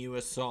sending you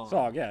a song.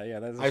 Yeah.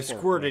 That's I've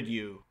squirted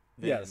you.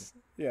 Then. Yes.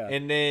 Yeah.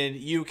 And then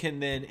you can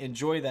then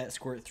enjoy that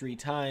squirt 3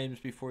 times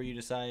before you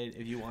decide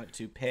if you want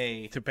to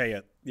pay. To pay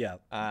it. Yeah.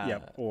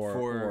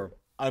 Or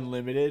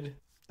unlimited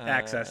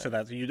access to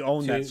that. So you'd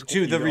own that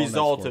to the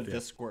result of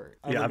the squirt.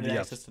 Unlimited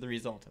access to the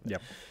result of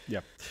it.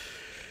 Yep.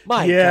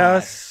 My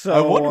God. So,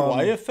 I wonder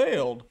why it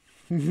failed.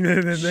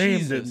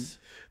 The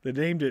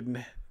name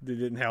didn't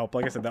help.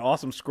 Like I said, the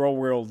awesome scroll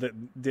wheel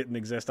didn't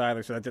exist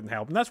either, so that didn't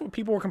help. And that's what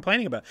people were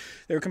complaining about.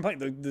 They were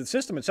complaining. The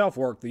system itself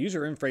worked. The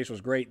user interface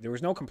was great. There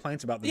was no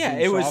complaints about the Zune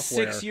software. It was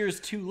 6 years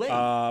too late.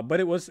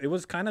 But it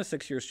was kind of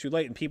 6 years too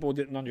late, and people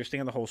didn't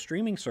understand the whole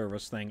streaming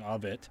service thing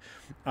of it.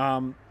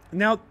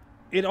 Now,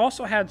 it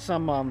also had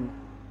some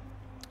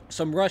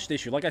rushed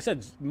issue. Like I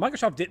said,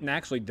 Microsoft didn't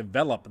actually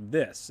develop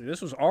this.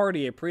 This was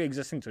already a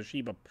pre-existing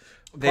Toshiba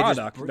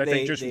product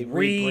they just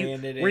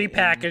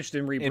repackaged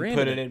and rebranded and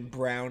put it in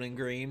brown and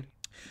green.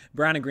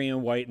 Brown and green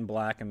and white and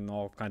black and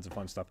all kinds of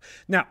fun stuff.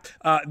 Now,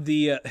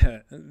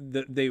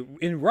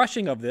 in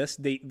rushing of this,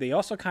 they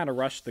also kind of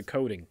rushed the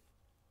coding.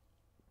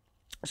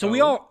 So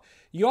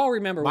you all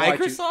remember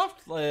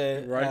Microsoft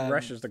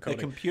rushes the coding.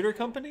 The computer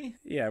company?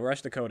 Yeah,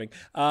 rush the coding.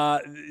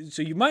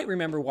 So you might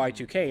remember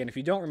Y2K, and if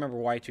you don't remember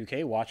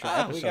Y2K, watch our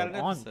episode. We got an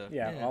episode.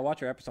 I'll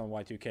watch your episode on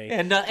Y2K.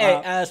 And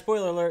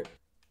spoiler alert,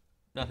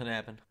 nothing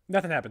happened.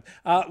 Nothing happened.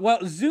 Well,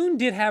 Zune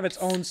did have its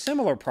own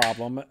similar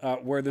problem,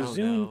 where the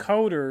Zune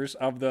coders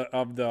of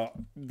the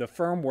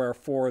firmware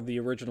for the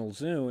original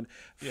Zune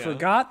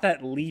forgot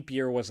that leap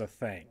year was a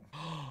thing.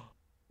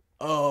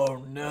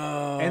 Oh,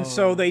 no. And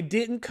so they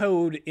didn't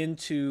code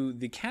into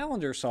the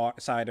calendar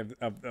side of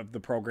the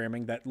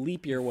programming that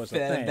leap year was a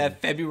thing.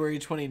 That February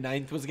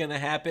 29th was going to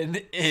happen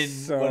in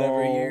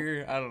whatever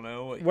year. I don't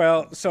know what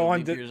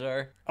leap years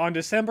are. On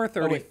December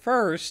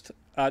 31st,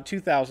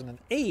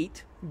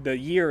 2008,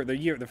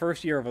 the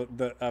first year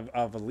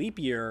of a leap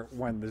year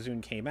when the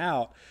Zune came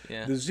out,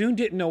 the Zune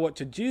didn't know what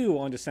to do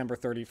on December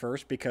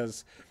 31st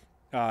because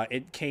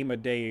it came a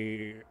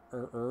day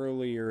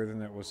earlier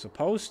than it was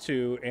supposed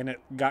to, and it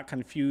got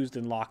confused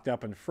and locked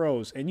up and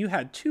froze. And you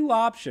had two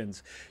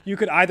options. You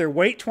could either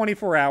wait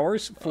 24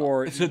 hours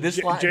for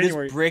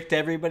January. This bricked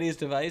everybody's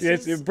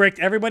devices? It bricked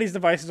everybody's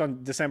devices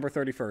on December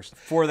 31st.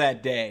 For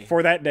that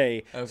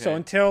day. Okay. So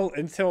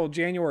until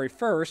January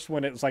 1st,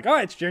 when it was like, oh,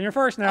 it's January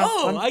 1st now.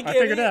 Oh, I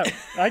figured it out.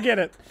 I get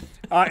it.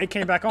 It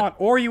came back on.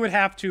 Or you would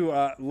have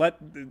to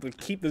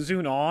keep the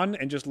Zune on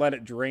and just let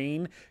it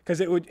drain, because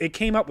it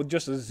came up with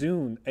just a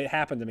Zune. It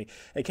happened to me.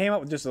 It came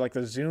up with just like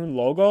the Zune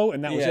logo,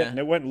 and that was it. And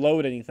it wouldn't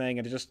load anything,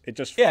 and it just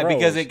froze.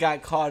 Because it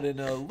got caught in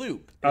a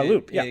loop.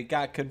 It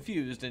got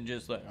confused and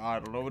just like, I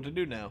don't know what to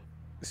do now.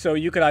 So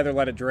you could either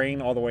let it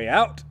drain all the way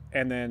out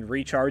and then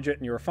recharge it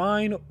and you were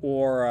fine,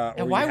 or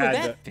and why would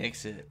that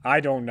fix it?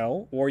 I don't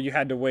know. Or you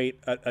had to wait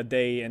a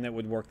day and it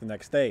would work the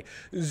next day.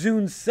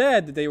 Zune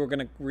said that they were going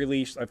to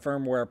release a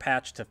firmware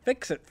patch to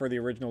fix it for the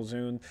original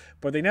Zune,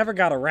 but they never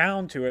got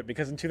around to it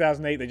because in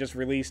 2008 they just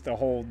released a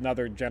whole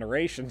another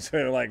generation. So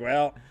they're like,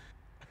 well,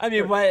 I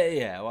mean, why?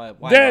 Yeah,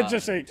 why? They're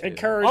just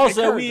encourage.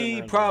 Also,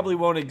 we probably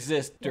won't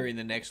exist during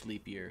the next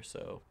leap year,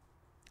 so.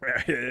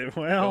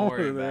 Well,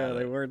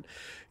 they weren't,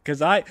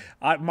 because I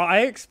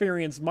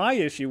experienced my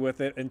issue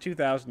with it in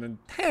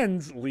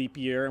 2010's leap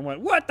year and went,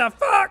 what the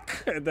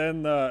fuck? And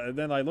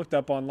then I looked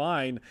up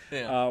online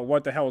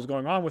what the hell was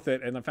going on with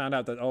it, and I found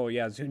out that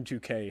Zune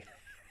 2K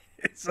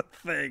is a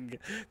thing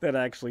that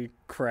actually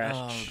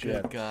crashed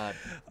shit. Good God.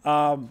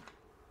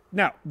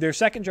 Now, their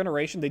second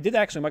generation,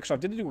 Microsoft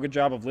did do a good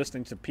job of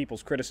listening to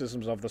people's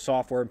criticisms of the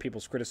software and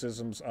people's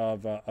criticisms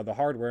of the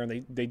hardware,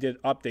 and they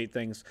did update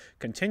things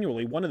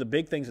continually. One of the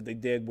big things that they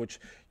did, which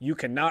you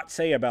cannot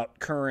say about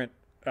current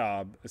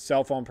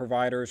cell phone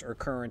providers or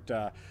current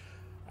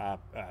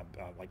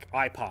like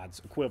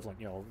iPods equivalent,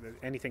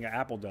 anything that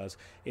Apple does,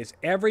 is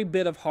every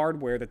bit of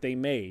hardware that they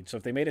made. So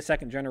if they made a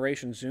second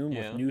generation Zune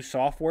with new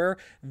software,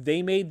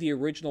 they made the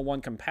original one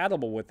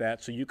compatible with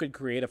that, so you could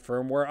create a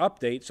firmware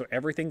update. So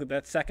everything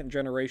that second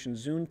generation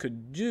Zune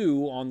could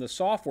do on the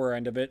software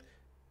end of it,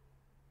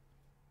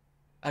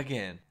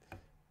 again,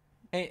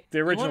 the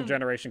original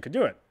generation could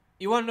do it.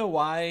 You want to know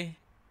why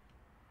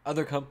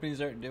other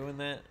companies aren't doing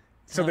that?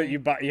 So that you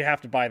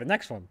have to buy the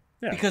next one.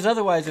 Yeah. Because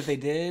otherwise, if they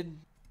did,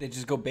 they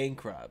just go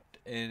bankrupt,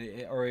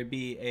 or it'd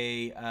be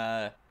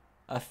a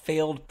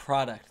failed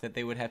product that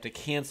they would have to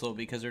cancel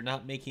because they're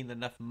not making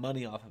enough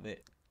money off of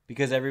it,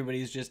 because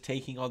everybody's just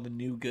taking all the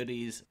new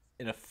goodies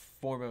in a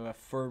form of a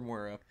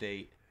firmware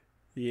update.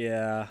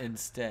 Yeah.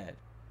 Instead.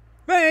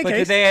 But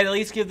did they at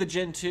least give the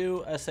Gen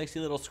 2 a sexy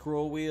little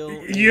scroll wheel?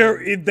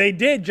 They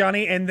did,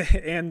 Johnny, and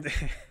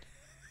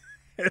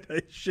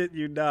I shit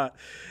you not.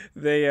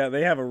 They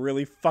have a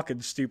really fucking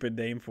stupid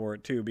name for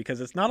it too,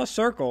 because it's not a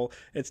circle,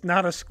 it's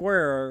not a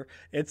square,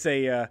 it's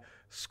a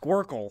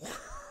squircle.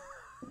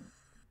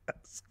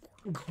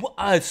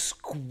 A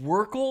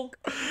squircle?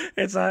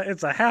 It's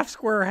a half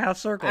square, half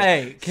circle.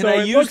 Hey, can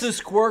I use the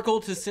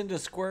squircle to send a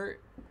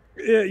squirt?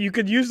 Yeah, you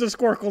could use the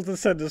squircle to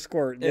send a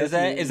squirt. Is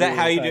that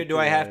how you do? Do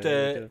I have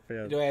to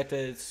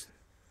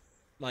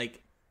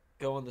like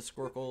go on the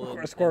squircle and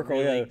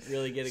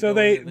really get it so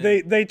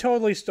going? They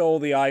totally stole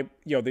the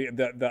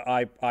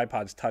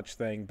iPod's touch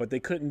thing, but they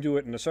couldn't do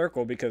it in a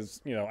circle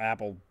because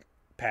Apple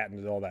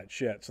patented all that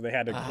shit. So they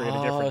had to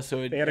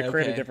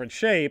create a different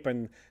shape,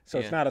 and so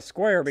it's not a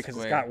square because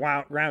it's got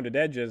rounded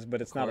edges,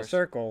 but it's not a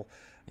circle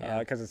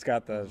because it's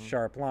got the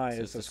sharp line.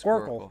 It's a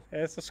squircle.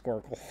 It's a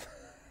squircle.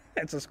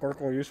 It's a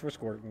squircle used for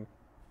squirting.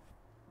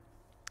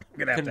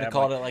 Couldn't have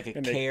called it like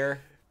a care.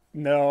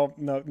 No,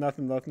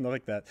 nothing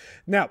like that.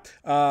 Now,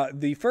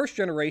 the first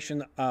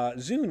generation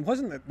Zune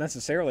wasn't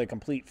necessarily a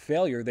complete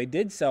failure. They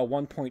did sell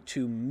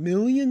 1.2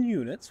 million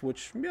units,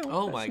 which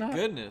oh my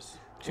goodness,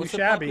 what's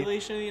shabby. The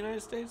population of the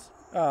United States?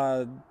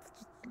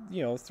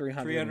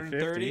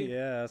 350,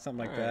 yeah,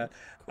 something like that.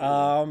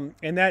 Cool.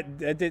 And that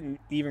didn't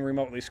even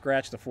remotely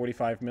scratch the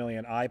 45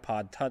 million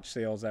iPod Touch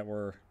sales that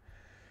were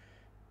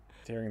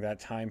during that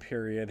time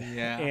period.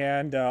 Yeah.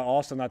 And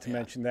also not to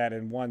mention that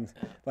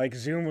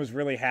Zune was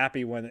really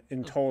happy when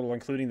in total,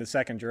 including the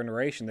second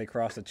generation, they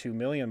crossed the 2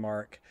 million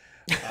mark.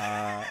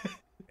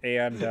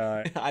 And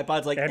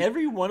iPod's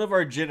every one of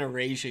our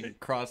generation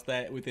crossed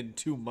that within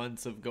 2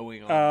 months of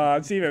going on.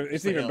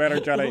 It's even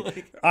better,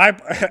 Johnny.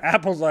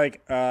 Apple's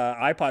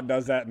iPod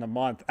does that in a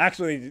month.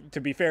 Actually,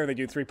 to be fair, they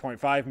do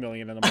 3.5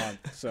 million in a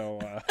month. So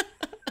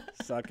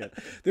suck it.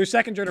 Their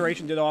second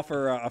generation did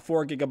offer a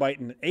 4 gigabyte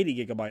and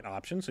 80 gigabyte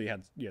option, so you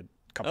had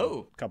a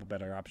couple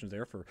better options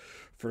there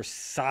for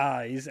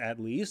size at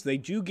least. They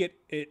do get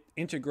it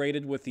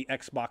integrated with the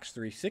Xbox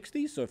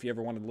 360, so if you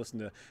ever wanted to listen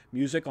to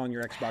music on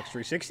your Xbox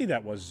 360,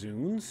 that was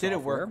Zune software. Did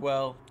it work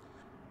well?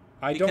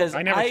 I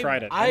never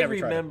tried it. I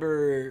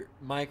remember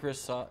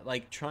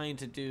Microsoft trying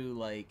to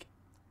do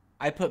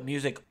I put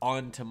music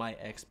onto my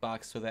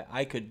Xbox so that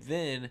I could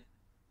then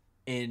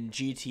in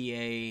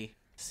GTA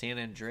San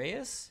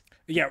Andreas.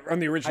 Yeah, on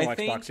the original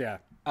Xbox, yeah.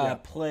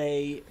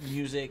 play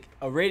music,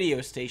 a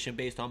radio station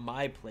based on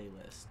my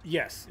playlist.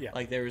 Yes, yeah.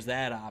 Like there was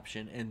that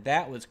option, and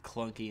that was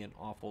clunky and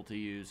awful to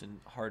use and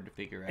hard to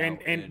figure out.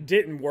 And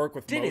didn't work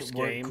with most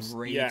games.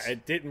 Great. Yeah,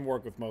 it didn't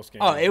work with most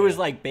games. Oh, it was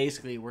like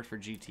basically it worked for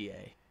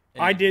GTA.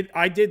 And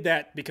I did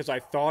that because I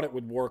thought it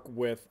would work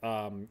with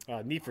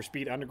Need for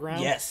Speed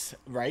Underground. Yes,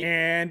 right.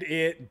 And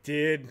it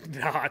did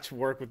not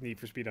work with Need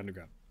for Speed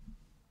Underground.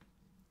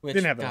 Which,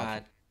 didn't have that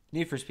option.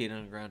 Need for Speed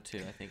Underground 2,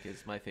 I think,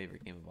 is my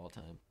favorite game of all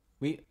time.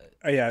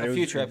 A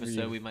future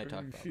episode, we might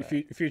talk about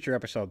that. Future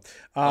episode.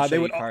 I'll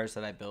show you cars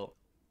that I built.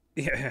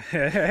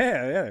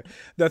 Yeah.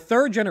 The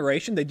third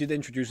generation, they did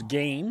introduce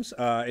games.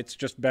 It's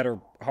just better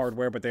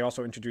hardware, but they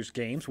also introduced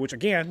games, which,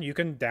 again, you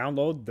can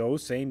download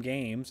those same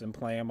games and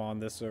play them on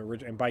this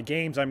original. And by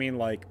games, I mean,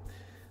 like,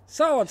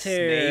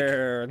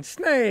 Solitaire and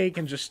Snake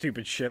and just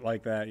stupid shit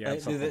like that. Yeah.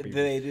 Do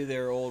they do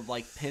their old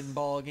like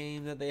pinball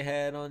game that they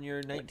had on your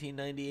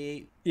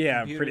 1998?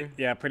 Yeah,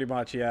 computer? pretty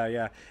much.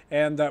 Yeah.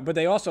 And but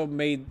they also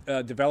made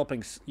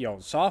developing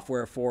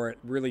software for it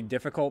really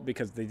difficult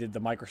because they did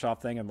the Microsoft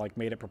thing and like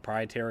made it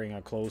proprietary and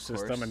a closed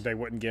system, and they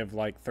wouldn't give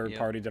like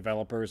third-party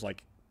developers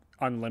like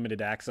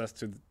unlimited access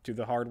to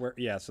the hardware.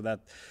 Yeah, so that.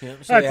 Yeah,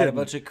 so they had a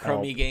bunch of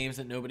crummy games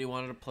that nobody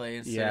wanted to play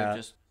instead of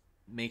just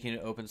making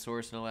it open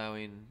source and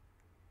allowing.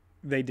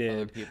 They did.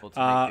 Other people to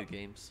make good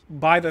games.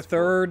 By the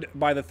third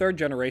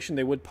generation,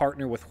 they would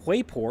partner with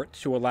Wayport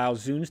to allow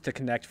Zunes to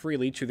connect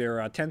freely to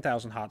their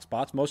 10,000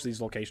 hotspots. Most of these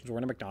locations were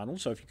in a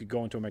McDonald's, so if you could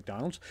go into a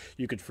McDonald's,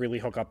 you could freely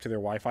hook up to their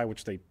Wi-Fi,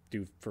 which they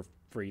do for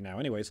free now,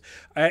 anyways.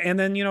 And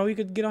then you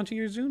could get onto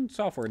your Zune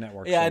software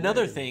network. Yeah, so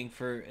another thing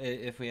for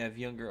if we have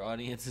younger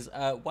audiences,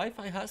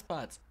 Wi-Fi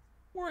hotspots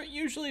weren't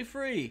usually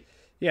free.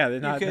 Yeah,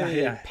 they're not. You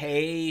could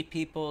pay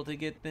people to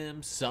get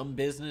them. Some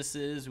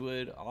businesses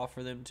would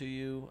offer them to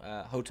you.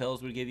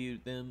 Hotels would give you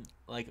them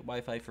like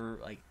Wi-Fi for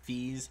like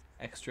fees,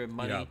 extra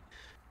money.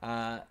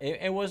 Yeah.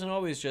 It wasn't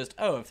always just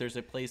if there's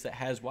a place that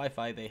has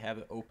Wi-Fi, they have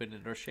it open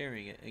and are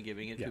sharing it and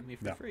giving it to me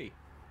for free.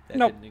 That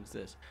didn't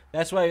exist.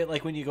 That's why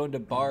like when you go into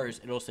bars,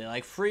 it'll say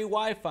like free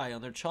Wi-Fi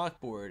on their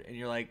chalkboard, and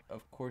you're like,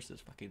 of course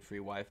it's fucking free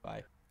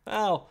Wi-Fi.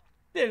 Well,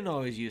 didn't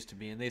always used to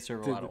be, and they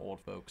serve a lot of old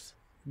folks.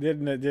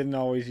 Didn't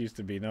always used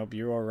to be. Nope,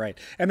 you're all right.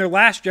 And their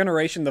last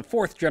generation, the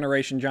fourth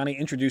generation, Johnny,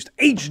 introduced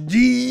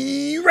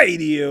HD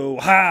radio,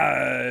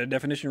 high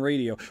definition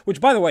radio. Which,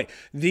 by the way,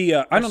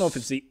 I don't know if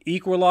it's the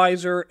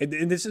equalizer.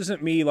 And this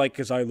isn't me like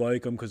because I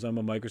like them because I'm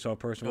a Microsoft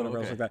person, or whatever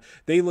else like that.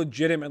 They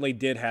legitimately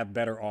did have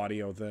better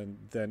audio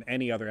than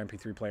any other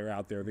MP3 player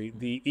out there.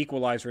 The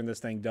equalizer in this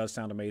thing does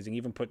sound amazing.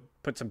 Even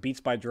put some Beats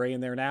by Dre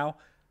in there now.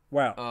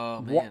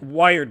 Wow,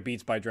 wired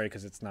Beats by Dre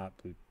because it's not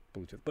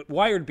Bluetooth, but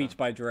wired Beats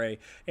by Dre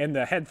and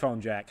the headphone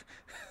jack.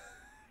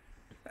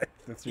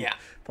 The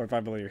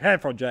 3.5 millimeter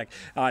headphone jack.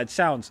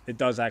 It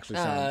does actually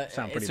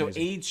sound pretty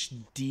amazing. So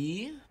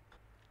HD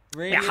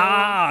radio,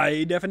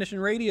 high definition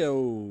radio.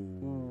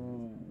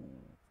 Ooh.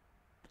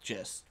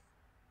 Just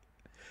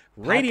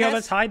radio podcast?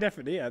 That's high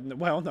definition. Yeah,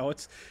 well, no,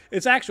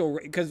 it's actual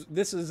because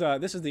this is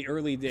the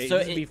early days. So,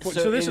 this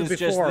is before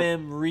just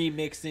them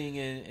remixing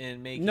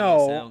and making it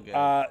sound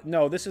good.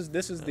 No, this is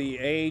the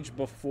age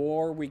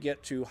before we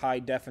get to high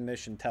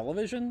definition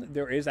television.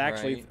 There is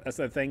actually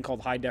a thing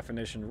called high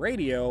definition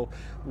radio,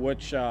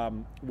 which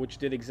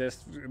did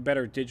exist,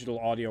 better digital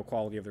audio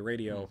quality of the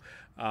radio,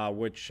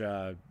 which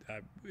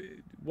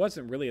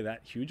wasn't really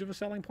that huge of a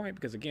selling point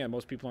because again,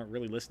 most people aren't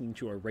really listening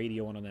to a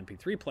radio on an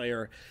MP3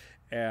 player.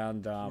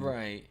 And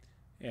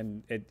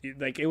and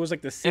it was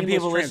like the seamless transition. And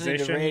people listening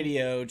to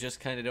radio just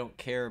kind of don't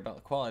care about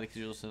the quality because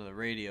you listen to the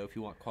radio. If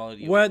you want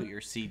quality, you put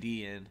your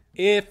CD in.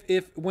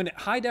 If when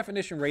high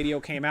definition radio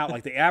came out,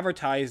 like they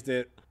advertised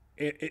it,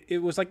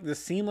 it was like the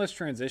seamless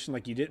transition,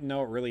 like you didn't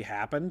know it really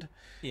happened.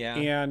 Yeah.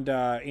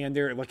 And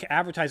they're like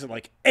advertised it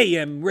like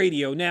AM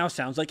radio now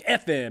sounds like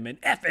FM,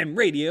 and FM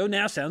radio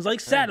now sounds like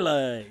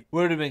satellite.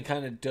 Would have been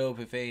kind of dope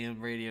if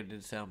AM radio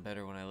did sound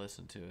better when I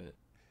listened to it.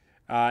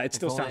 It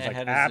still sounds like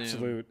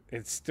absolute.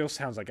 It still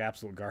sounds like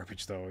absolute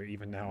garbage, though.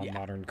 Even now on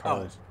modern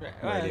cars,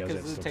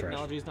 because the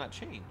technology's not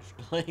changed.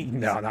 Like,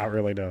 no, not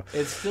really. No,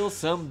 it's still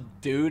some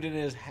dude in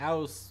his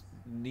house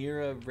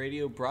near a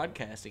radio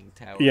broadcasting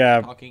tower,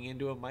 talking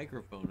into a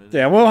microphone.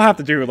 Yeah, we'll have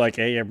to do like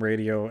AM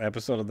radio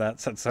episode of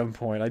that at some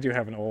point. I do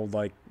have an old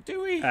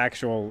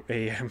actual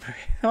AM,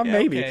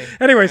 maybe. Okay.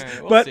 Anyways,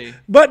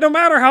 but no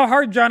matter how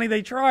hard, Johnny,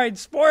 they tried,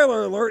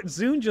 spoiler alert,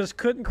 Zune just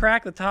couldn't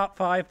crack the top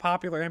 5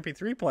 popular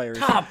MP3 players.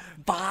 Top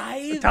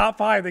 5? The top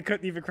 5, they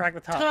couldn't even crack the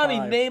top 5. Tommy,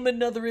 name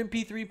another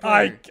MP3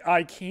 player.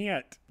 I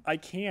can't. I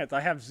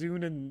have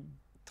Zune and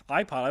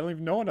iPod. I don't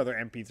even know another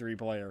MP3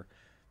 player.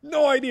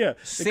 No idea.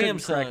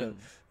 Samsung.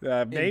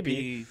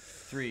 Maybe.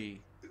 MP3.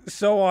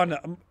 So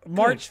on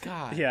March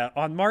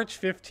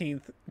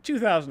 15th,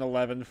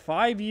 2011,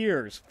 5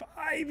 years.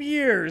 5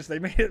 years. They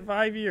made it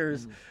 5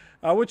 years.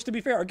 Which, to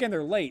be fair, again,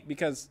 they're late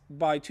because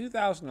by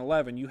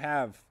 2011, you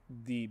have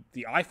the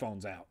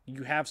iPhones out.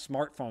 You have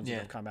smartphones that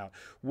have come out.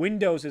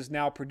 Windows is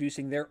now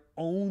producing their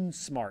own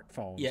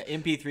smartphones. Yeah,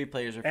 MP3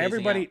 players are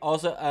phasing out.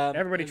 Also,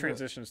 everybody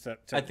transitions to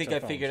I think I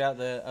figured out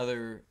the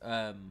other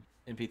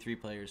MP3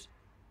 players.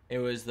 It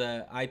was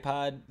the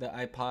iPod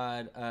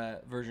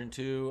version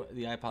 2,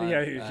 the iPod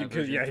version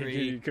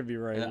 3, you could be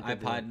right. the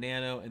iPod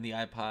Nano, and the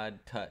iPod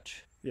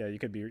Touch. Yeah, you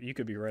could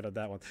be right on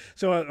that one.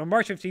 So on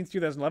March 15th,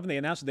 2011, they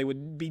announced that they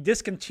would be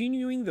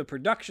discontinuing the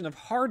production of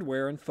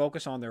hardware and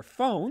focus on their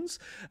phones,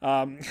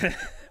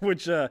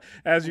 which,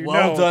 as you know,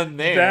 well done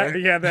there.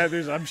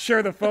 I'm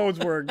sure the phones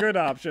were a good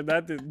option.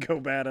 That didn't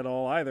go bad at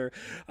all either,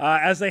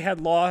 as they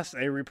had lost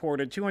a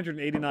reported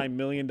 $289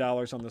 million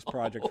on this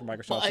project for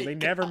Microsoft. So they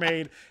never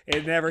made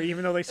it. Never,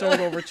 even though they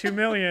sold over 2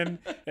 million,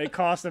 it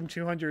cost them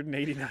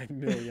 $289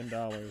 million.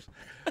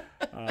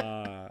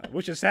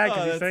 Which is sad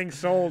because these things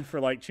sold for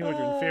like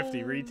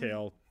 250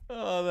 retail.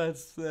 Oh,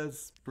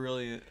 that's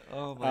brilliant.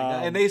 Oh my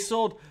god! And they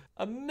sold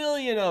 1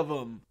 million of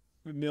them.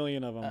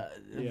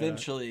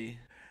 Eventually.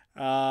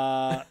 But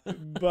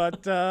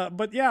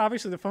yeah,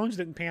 obviously the phones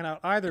didn't pan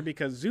out either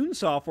because Zune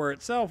software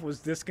itself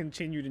was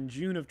discontinued in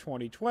June of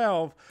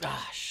 2012.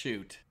 Ah,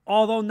 shoot.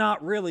 Although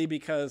not really,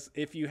 because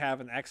if you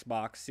have an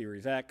Xbox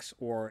Series X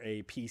or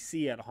a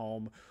PC at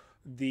home,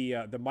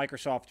 the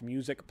Microsoft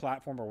Music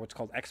platform, or what's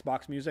called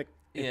Xbox Music,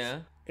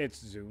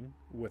 it's Zune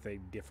with a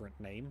different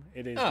name.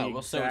 It is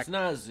so it's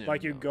not Zune.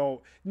 Like you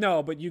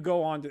but you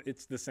go on to,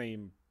 it's the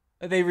same.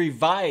 They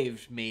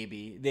revived,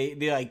 maybe. They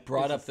like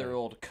brought up their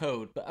old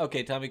code. But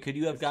okay, Tommy, could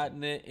you have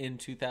gotten it in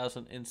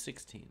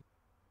 2016?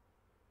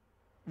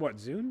 What,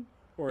 Zune?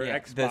 Or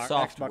Xbox, the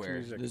software, Xbox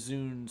Music? The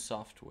Zune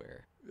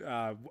software.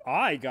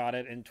 I got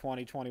it in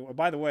 2020.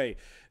 By the way,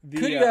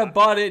 could you have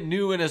bought it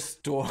new in a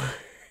store?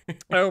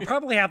 I will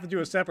probably have to do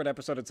a separate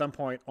episode at some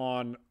point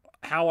on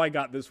how I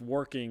got this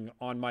working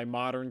on my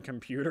modern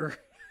computer.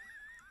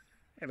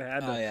 And I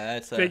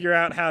had to figure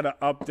out how to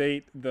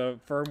update the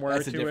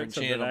firmware to it.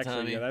 So that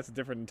actually, that's a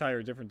different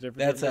thing.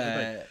 That's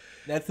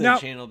a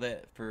channel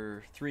that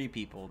for 3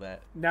 people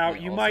that now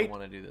you might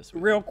want to do this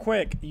with. Real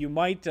quick. You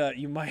might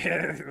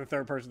the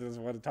third person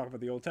doesn't want to talk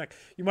about the old tech.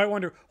 You might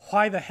wonder,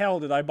 why the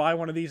hell did I buy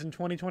one of these in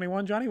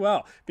 2021, Johnny?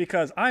 Well,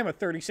 because I'm a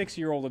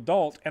 36-year-old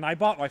adult and I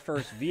bought my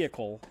first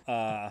vehicle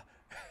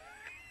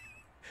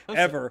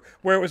ever,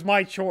 where it was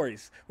my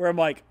choice. Where I'm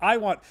like, I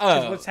want.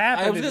 What's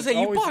happened? I was gonna say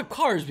you bought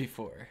cars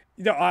before.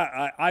 No,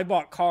 I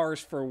bought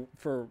cars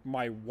for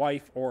my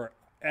wife or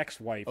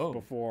ex-wife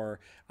before.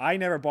 I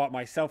never bought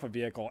myself a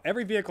vehicle.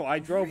 Every vehicle I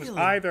drove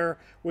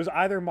was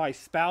either my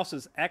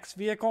spouse's ex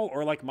vehicle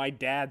or like my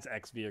dad's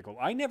ex vehicle.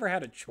 I never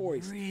had a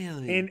choice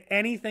in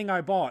anything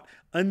I bought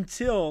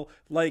until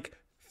like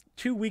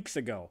 2 weeks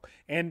ago.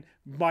 And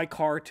my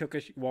car took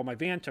my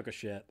van took a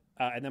shit.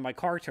 And then my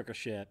car took a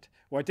shit.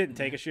 Well, it didn't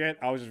take a shit.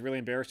 I was just really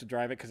embarrassed to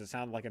drive it because it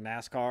sounded like a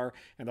NASCAR,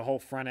 and the whole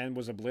front end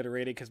was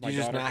obliterated because my daughter. Did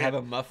you just not have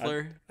a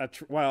muffler?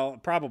 Well,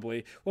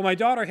 probably. Well, my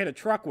daughter hit a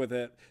truck with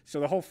it,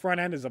 so the whole front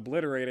end is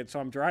obliterated. So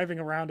I'm driving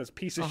around this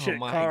piece of shit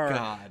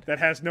car that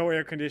has no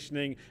air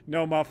conditioning,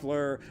 no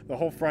muffler. The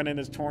whole front end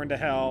is torn to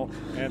hell,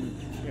 and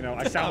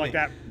I sound like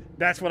that.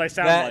 That's what I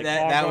sound like.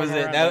 That was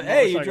it.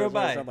 Hey, you drove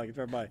by. I sound like I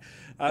drove by.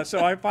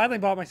 So I finally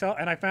bought myself,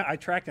 and I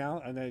tracked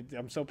down, and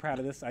I'm so proud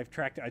of this. I've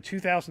tracked a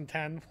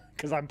 2010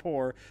 because I'm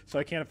poor, so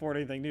I can't afford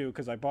anything new.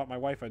 Because I bought my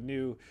wife a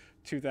new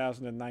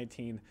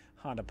 2019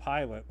 Honda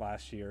Pilot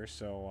last year.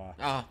 So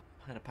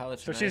Honda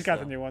Pilot's so nice, she's got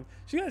the new one.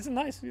 It's a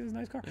nice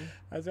car.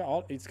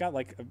 It's got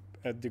like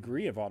a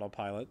degree of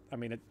autopilot. I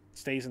mean, it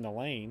stays in the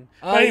lane.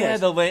 Oh, anyways,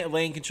 the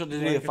lane control.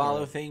 Does it do the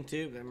follow thing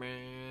too?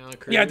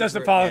 Yeah, it does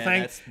the follow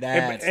thing.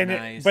 That's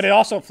nice. But it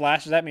also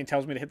flashes at me and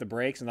tells me to hit the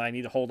brakes, and then I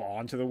need to hold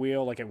on to the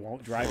wheel, like it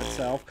won't drive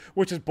itself,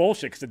 which is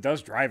bullshit because it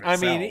does drive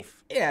itself. I mean,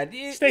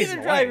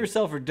 either drive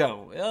yourself or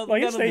don't.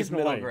 Like it stays in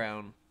the middle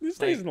ground. It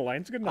stays in the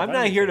lane. It's good enough. I'm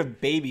not here to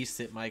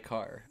babysit my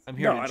car. I'm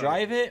here to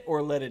drive it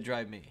or let it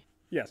drive me.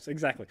 Yes,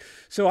 exactly.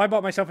 So I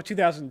bought myself a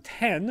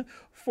 2010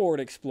 Ford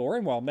Explorer,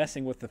 and while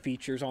messing with the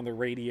features on the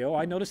radio,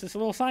 I noticed this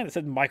little sign that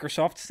said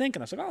Microsoft Sync,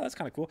 and I was like, oh, that's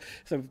kind of cool.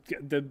 So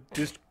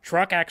this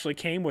truck actually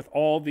came with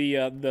all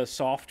the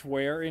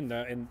software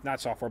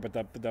not software, but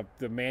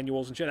the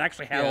manuals and shit. It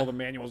actually had all the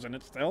manuals in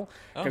it still,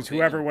 because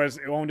whoever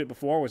owned it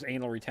before was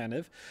anal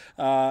retentive.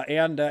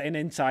 And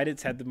inside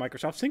it had the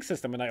Microsoft Sync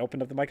system, and I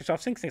opened up the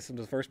Microsoft Sync system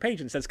to the first page,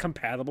 and it says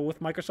compatible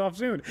with Microsoft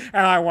Zune,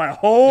 and I went,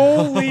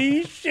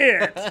 holy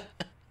shit!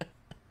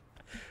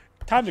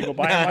 Time to go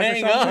buy a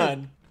Microsoft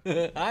Zune. Hang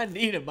on. I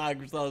need a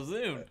Microsoft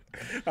Zune.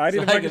 I need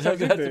a Microsoft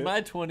Zune. To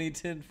my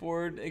 2010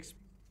 Ford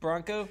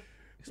Bronco.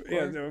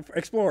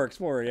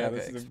 Explorer. Yeah,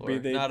 okay, Explorer.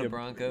 Not a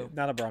Bronco.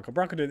 Not a Bronco.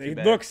 Bronco didn't.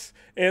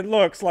 It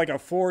looks like a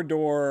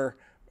 4-door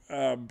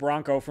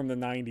Bronco from the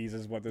 90s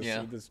is what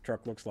this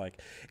truck looks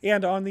like.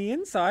 And on the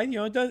inside,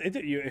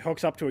 it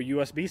hooks up to a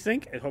USB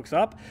sync. It hooks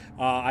up.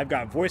 I've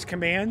got voice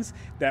commands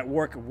that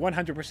work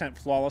 100%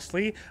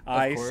 flawlessly.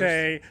 I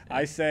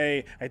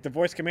say at the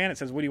voice command, it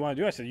says, what do you want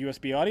to do? I said,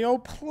 USB audio,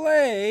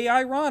 play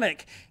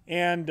Ironic.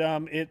 And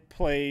it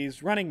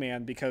plays Running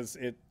Man because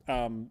it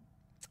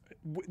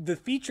the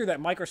feature that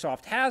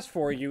Microsoft has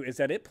for you is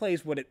that it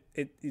plays what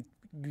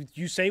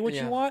you say what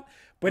you want,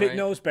 but it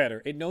knows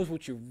better. It knows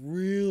what you're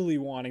really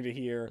wanting to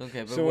hear.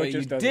 Okay, but so what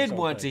you did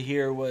want to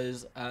hear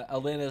was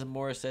Alanis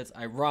Morissette's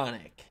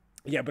Ironic.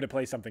 Yeah, but it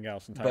plays something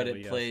else entirely. But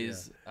it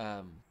plays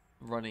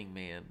Running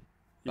Man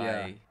by...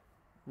 Yeah.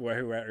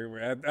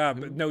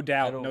 No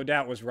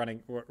doubt was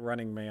running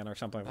man or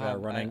something like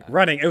that.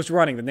 Running. It was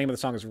running. The name of the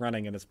song is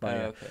Running, and it's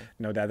by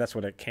No Doubt. That's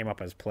what it came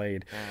up as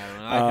played. I don't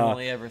know. I can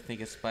only ever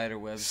think of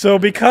Spiderweb. So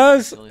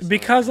because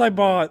I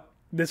bought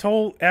this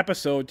whole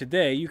episode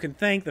today, you can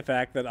thank the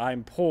fact that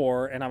I'm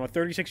poor and I'm a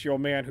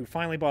 36-year-old man who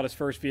finally bought his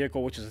first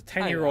vehicle, which is a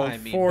 10-year-old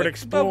Ford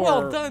Explorer. But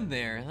well done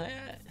there.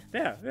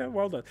 Yeah,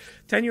 well done.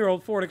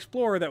 10-year-old Ford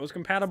Explorer that was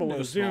compatible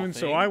with Zune.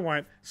 So I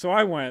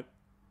went.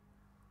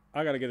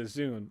 I gotta get a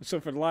Zune.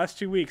 So for the last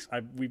 2 weeks,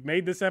 we've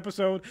made this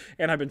episode,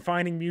 and I've been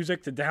finding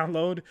music to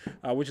download,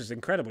 which is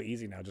incredibly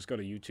easy now. Just go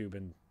to YouTube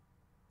and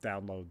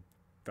download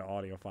the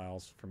audio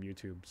files from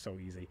YouTube. So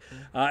easy,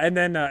 and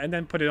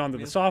then put it onto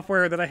the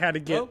software that I had to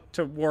get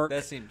to work.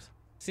 That seems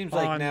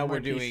like now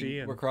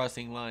we're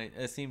crossing line.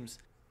 It seems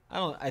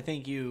I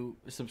think you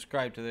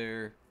subscribe to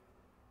their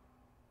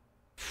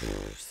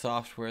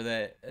software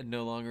that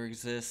no longer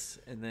exists,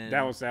 and then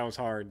that was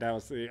hard. I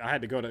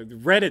had to go to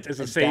Reddit is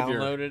a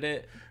savior. Downloaded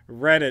it.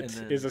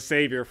 Reddit is a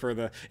savior for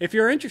the. If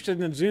you're interested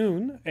in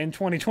Zune in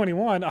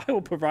 2021, I will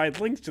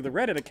provide links to the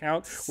Reddit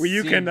account where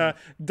you can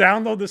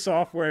download the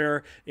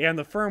software and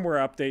the firmware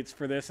updates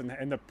for this,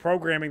 and the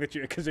programming that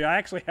because I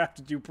actually have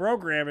to do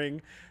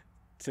programming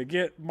to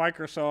get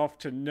Microsoft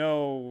to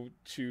know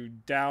to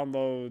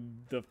download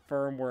the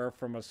firmware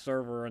from a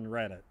server in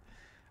Reddit.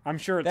 I'm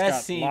sure it's got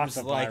lots of viruses.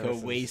 That seems like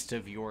a waste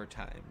of your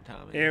time,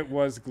 Tommy. It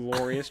was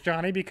glorious,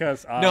 Johnny,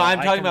 because no, I'm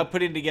talking about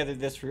putting together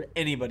this for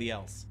anybody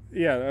else.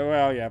 Yeah,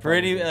 well, yeah. For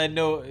any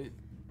no.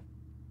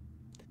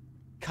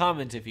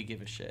 Comment if you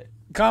give a shit.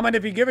 Comment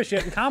if you give a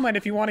shit, and comment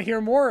if you want to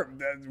hear more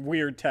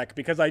weird tech,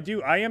 because I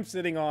am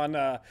sitting on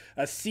a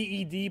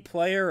CED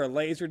player, a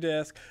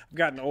Laserdisc. I've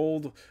got an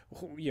old,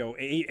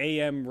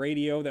 AM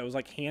radio that was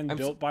like hand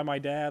built by my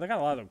dad. I got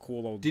a lot of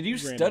cool old. Did you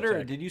stutter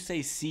or did you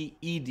say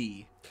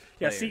CED?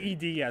 Yeah,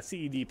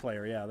 CED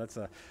player. Yeah, that's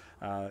a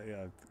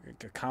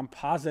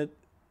composite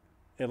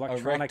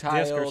electronic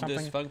disc or something.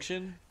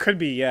 Dysfunction? Could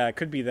be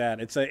that.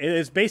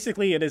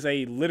 It is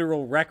a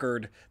literal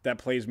record that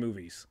plays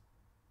movies.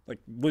 Like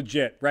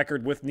legit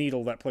record with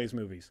needle that plays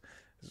movies.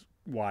 It's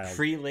wild.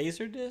 Free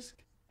Laserdisc?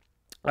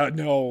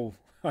 No.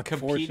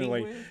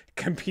 Unfortunately.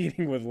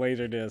 Competing with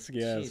Laserdisc,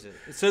 yes. Jesus.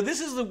 So this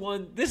is the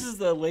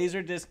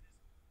Laserdisc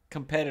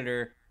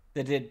competitor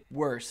that did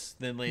worse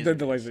than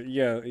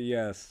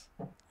Laserdisc.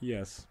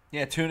 Yes.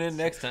 Yeah, tune in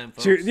next time,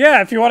 folks.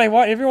 If you want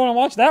to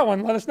watch that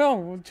one, let us know.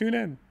 We'll tune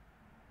in.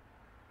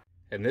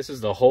 And this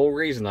is the whole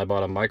reason I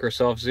bought a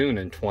Microsoft Zune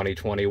in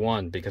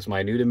 2021, because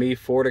my new-to-me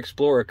Ford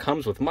Explorer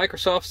comes with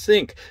Microsoft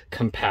Sync,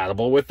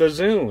 compatible with the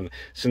Zune.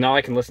 So now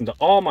I can listen to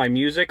all my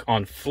music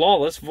on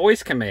flawless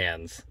voice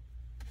commands.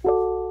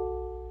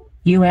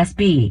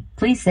 USB,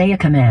 please say a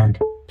command.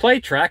 Play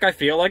track I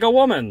Feel Like a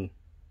Woman.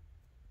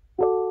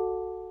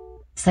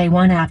 Say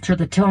 1 after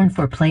the tone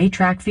for play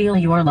track Feel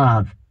Your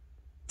Love.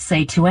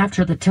 Say 2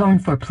 after the tone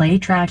for play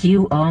track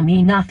You Owe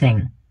Me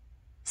Nothing.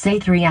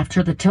 Say 3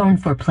 after the tone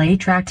for play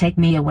track Take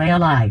Me Away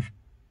Alive.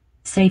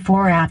 Say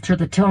 4 after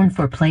the tone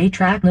for play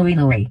track Louie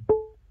Louie.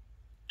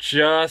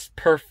 Just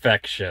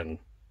perfection.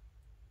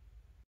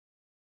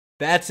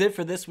 That's it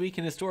for this week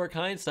in Historic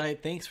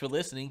Hindsight. Thanks for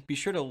listening. Be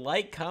sure to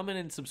like, comment,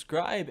 and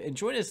subscribe, and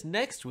join us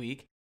next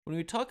week when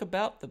we talk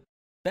about the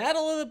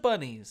Battle of the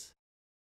Bunnies.